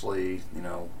 especially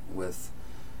with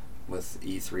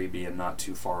E3 being not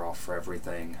too far off for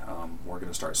everything, we're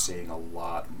going to start seeing a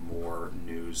lot more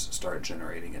news start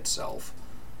generating itself.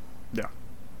 Yeah.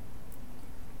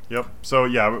 Yep. So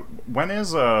yeah, when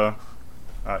is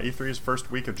E3's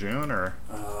first week of June, or?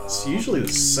 It's usually the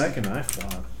second, I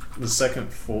thought. The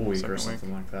second full week Second or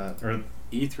something like that. Or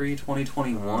E3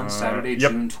 2021, Saturday,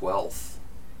 yep. June 12th.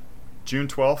 June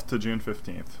 12th to June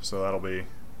 15th. So that'll be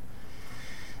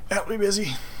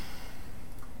busy.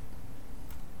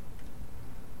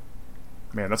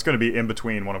 Man, that's going to be in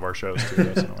between one of our shows too.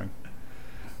 That's annoying.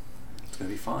 It's going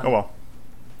to be fun. Oh well.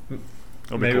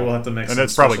 It'll be maybe cool. we'll have to make and some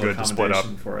it's probably special good to split up.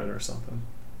 accommodation for it or something.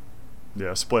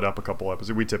 Yeah, split up a couple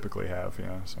episodes. We typically have,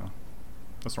 yeah. So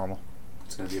that's normal.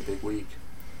 It's going to be a big week.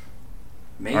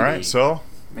 Maybe. All right, so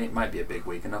might be a big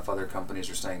week. Enough other companies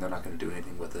are saying they're not going to do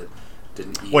anything with it.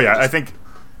 Didn't EA well, yeah, just- I think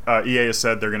EA has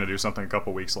said they're going to do something a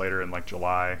couple weeks later in like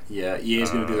July. Yeah, EA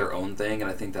is going to do their own thing, and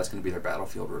I think that's going to be their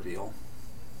Battlefield reveal.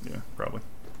 Yeah, probably.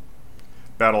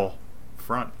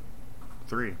 Battlefront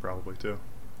 3 probably too.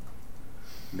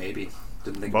 Maybe.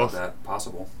 Didn't think Both. about that.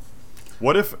 Possible.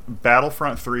 What if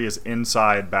Battlefront 3 is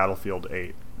inside Battlefield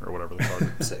 8 or whatever they call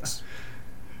it? 6.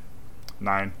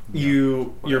 9.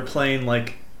 You're playing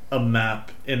like a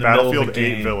map in the middle of Battlefield the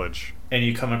 8 game, Village. and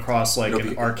you come across like It'll an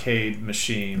be- arcade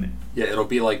machine. Yeah, it'll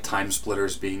be like Time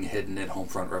Splitters being hidden in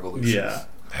Homefront Revolution. Yeah.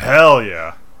 Hell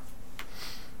yeah.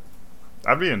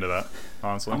 I'd be into that,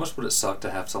 honestly. How much would it suck to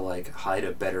have to like hide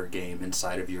a better game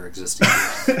inside of your existing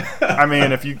game? I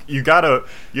mean, if you gotta,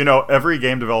 every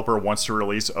game developer wants to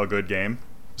release a good game.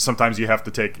 Sometimes you have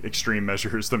to take extreme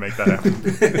measures to make that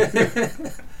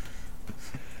happen.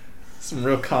 Some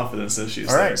real confidence issues.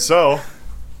 All right, there. so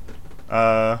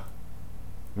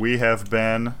we have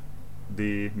been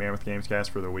the Mammoth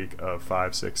Gamescast for the week of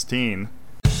 5/16.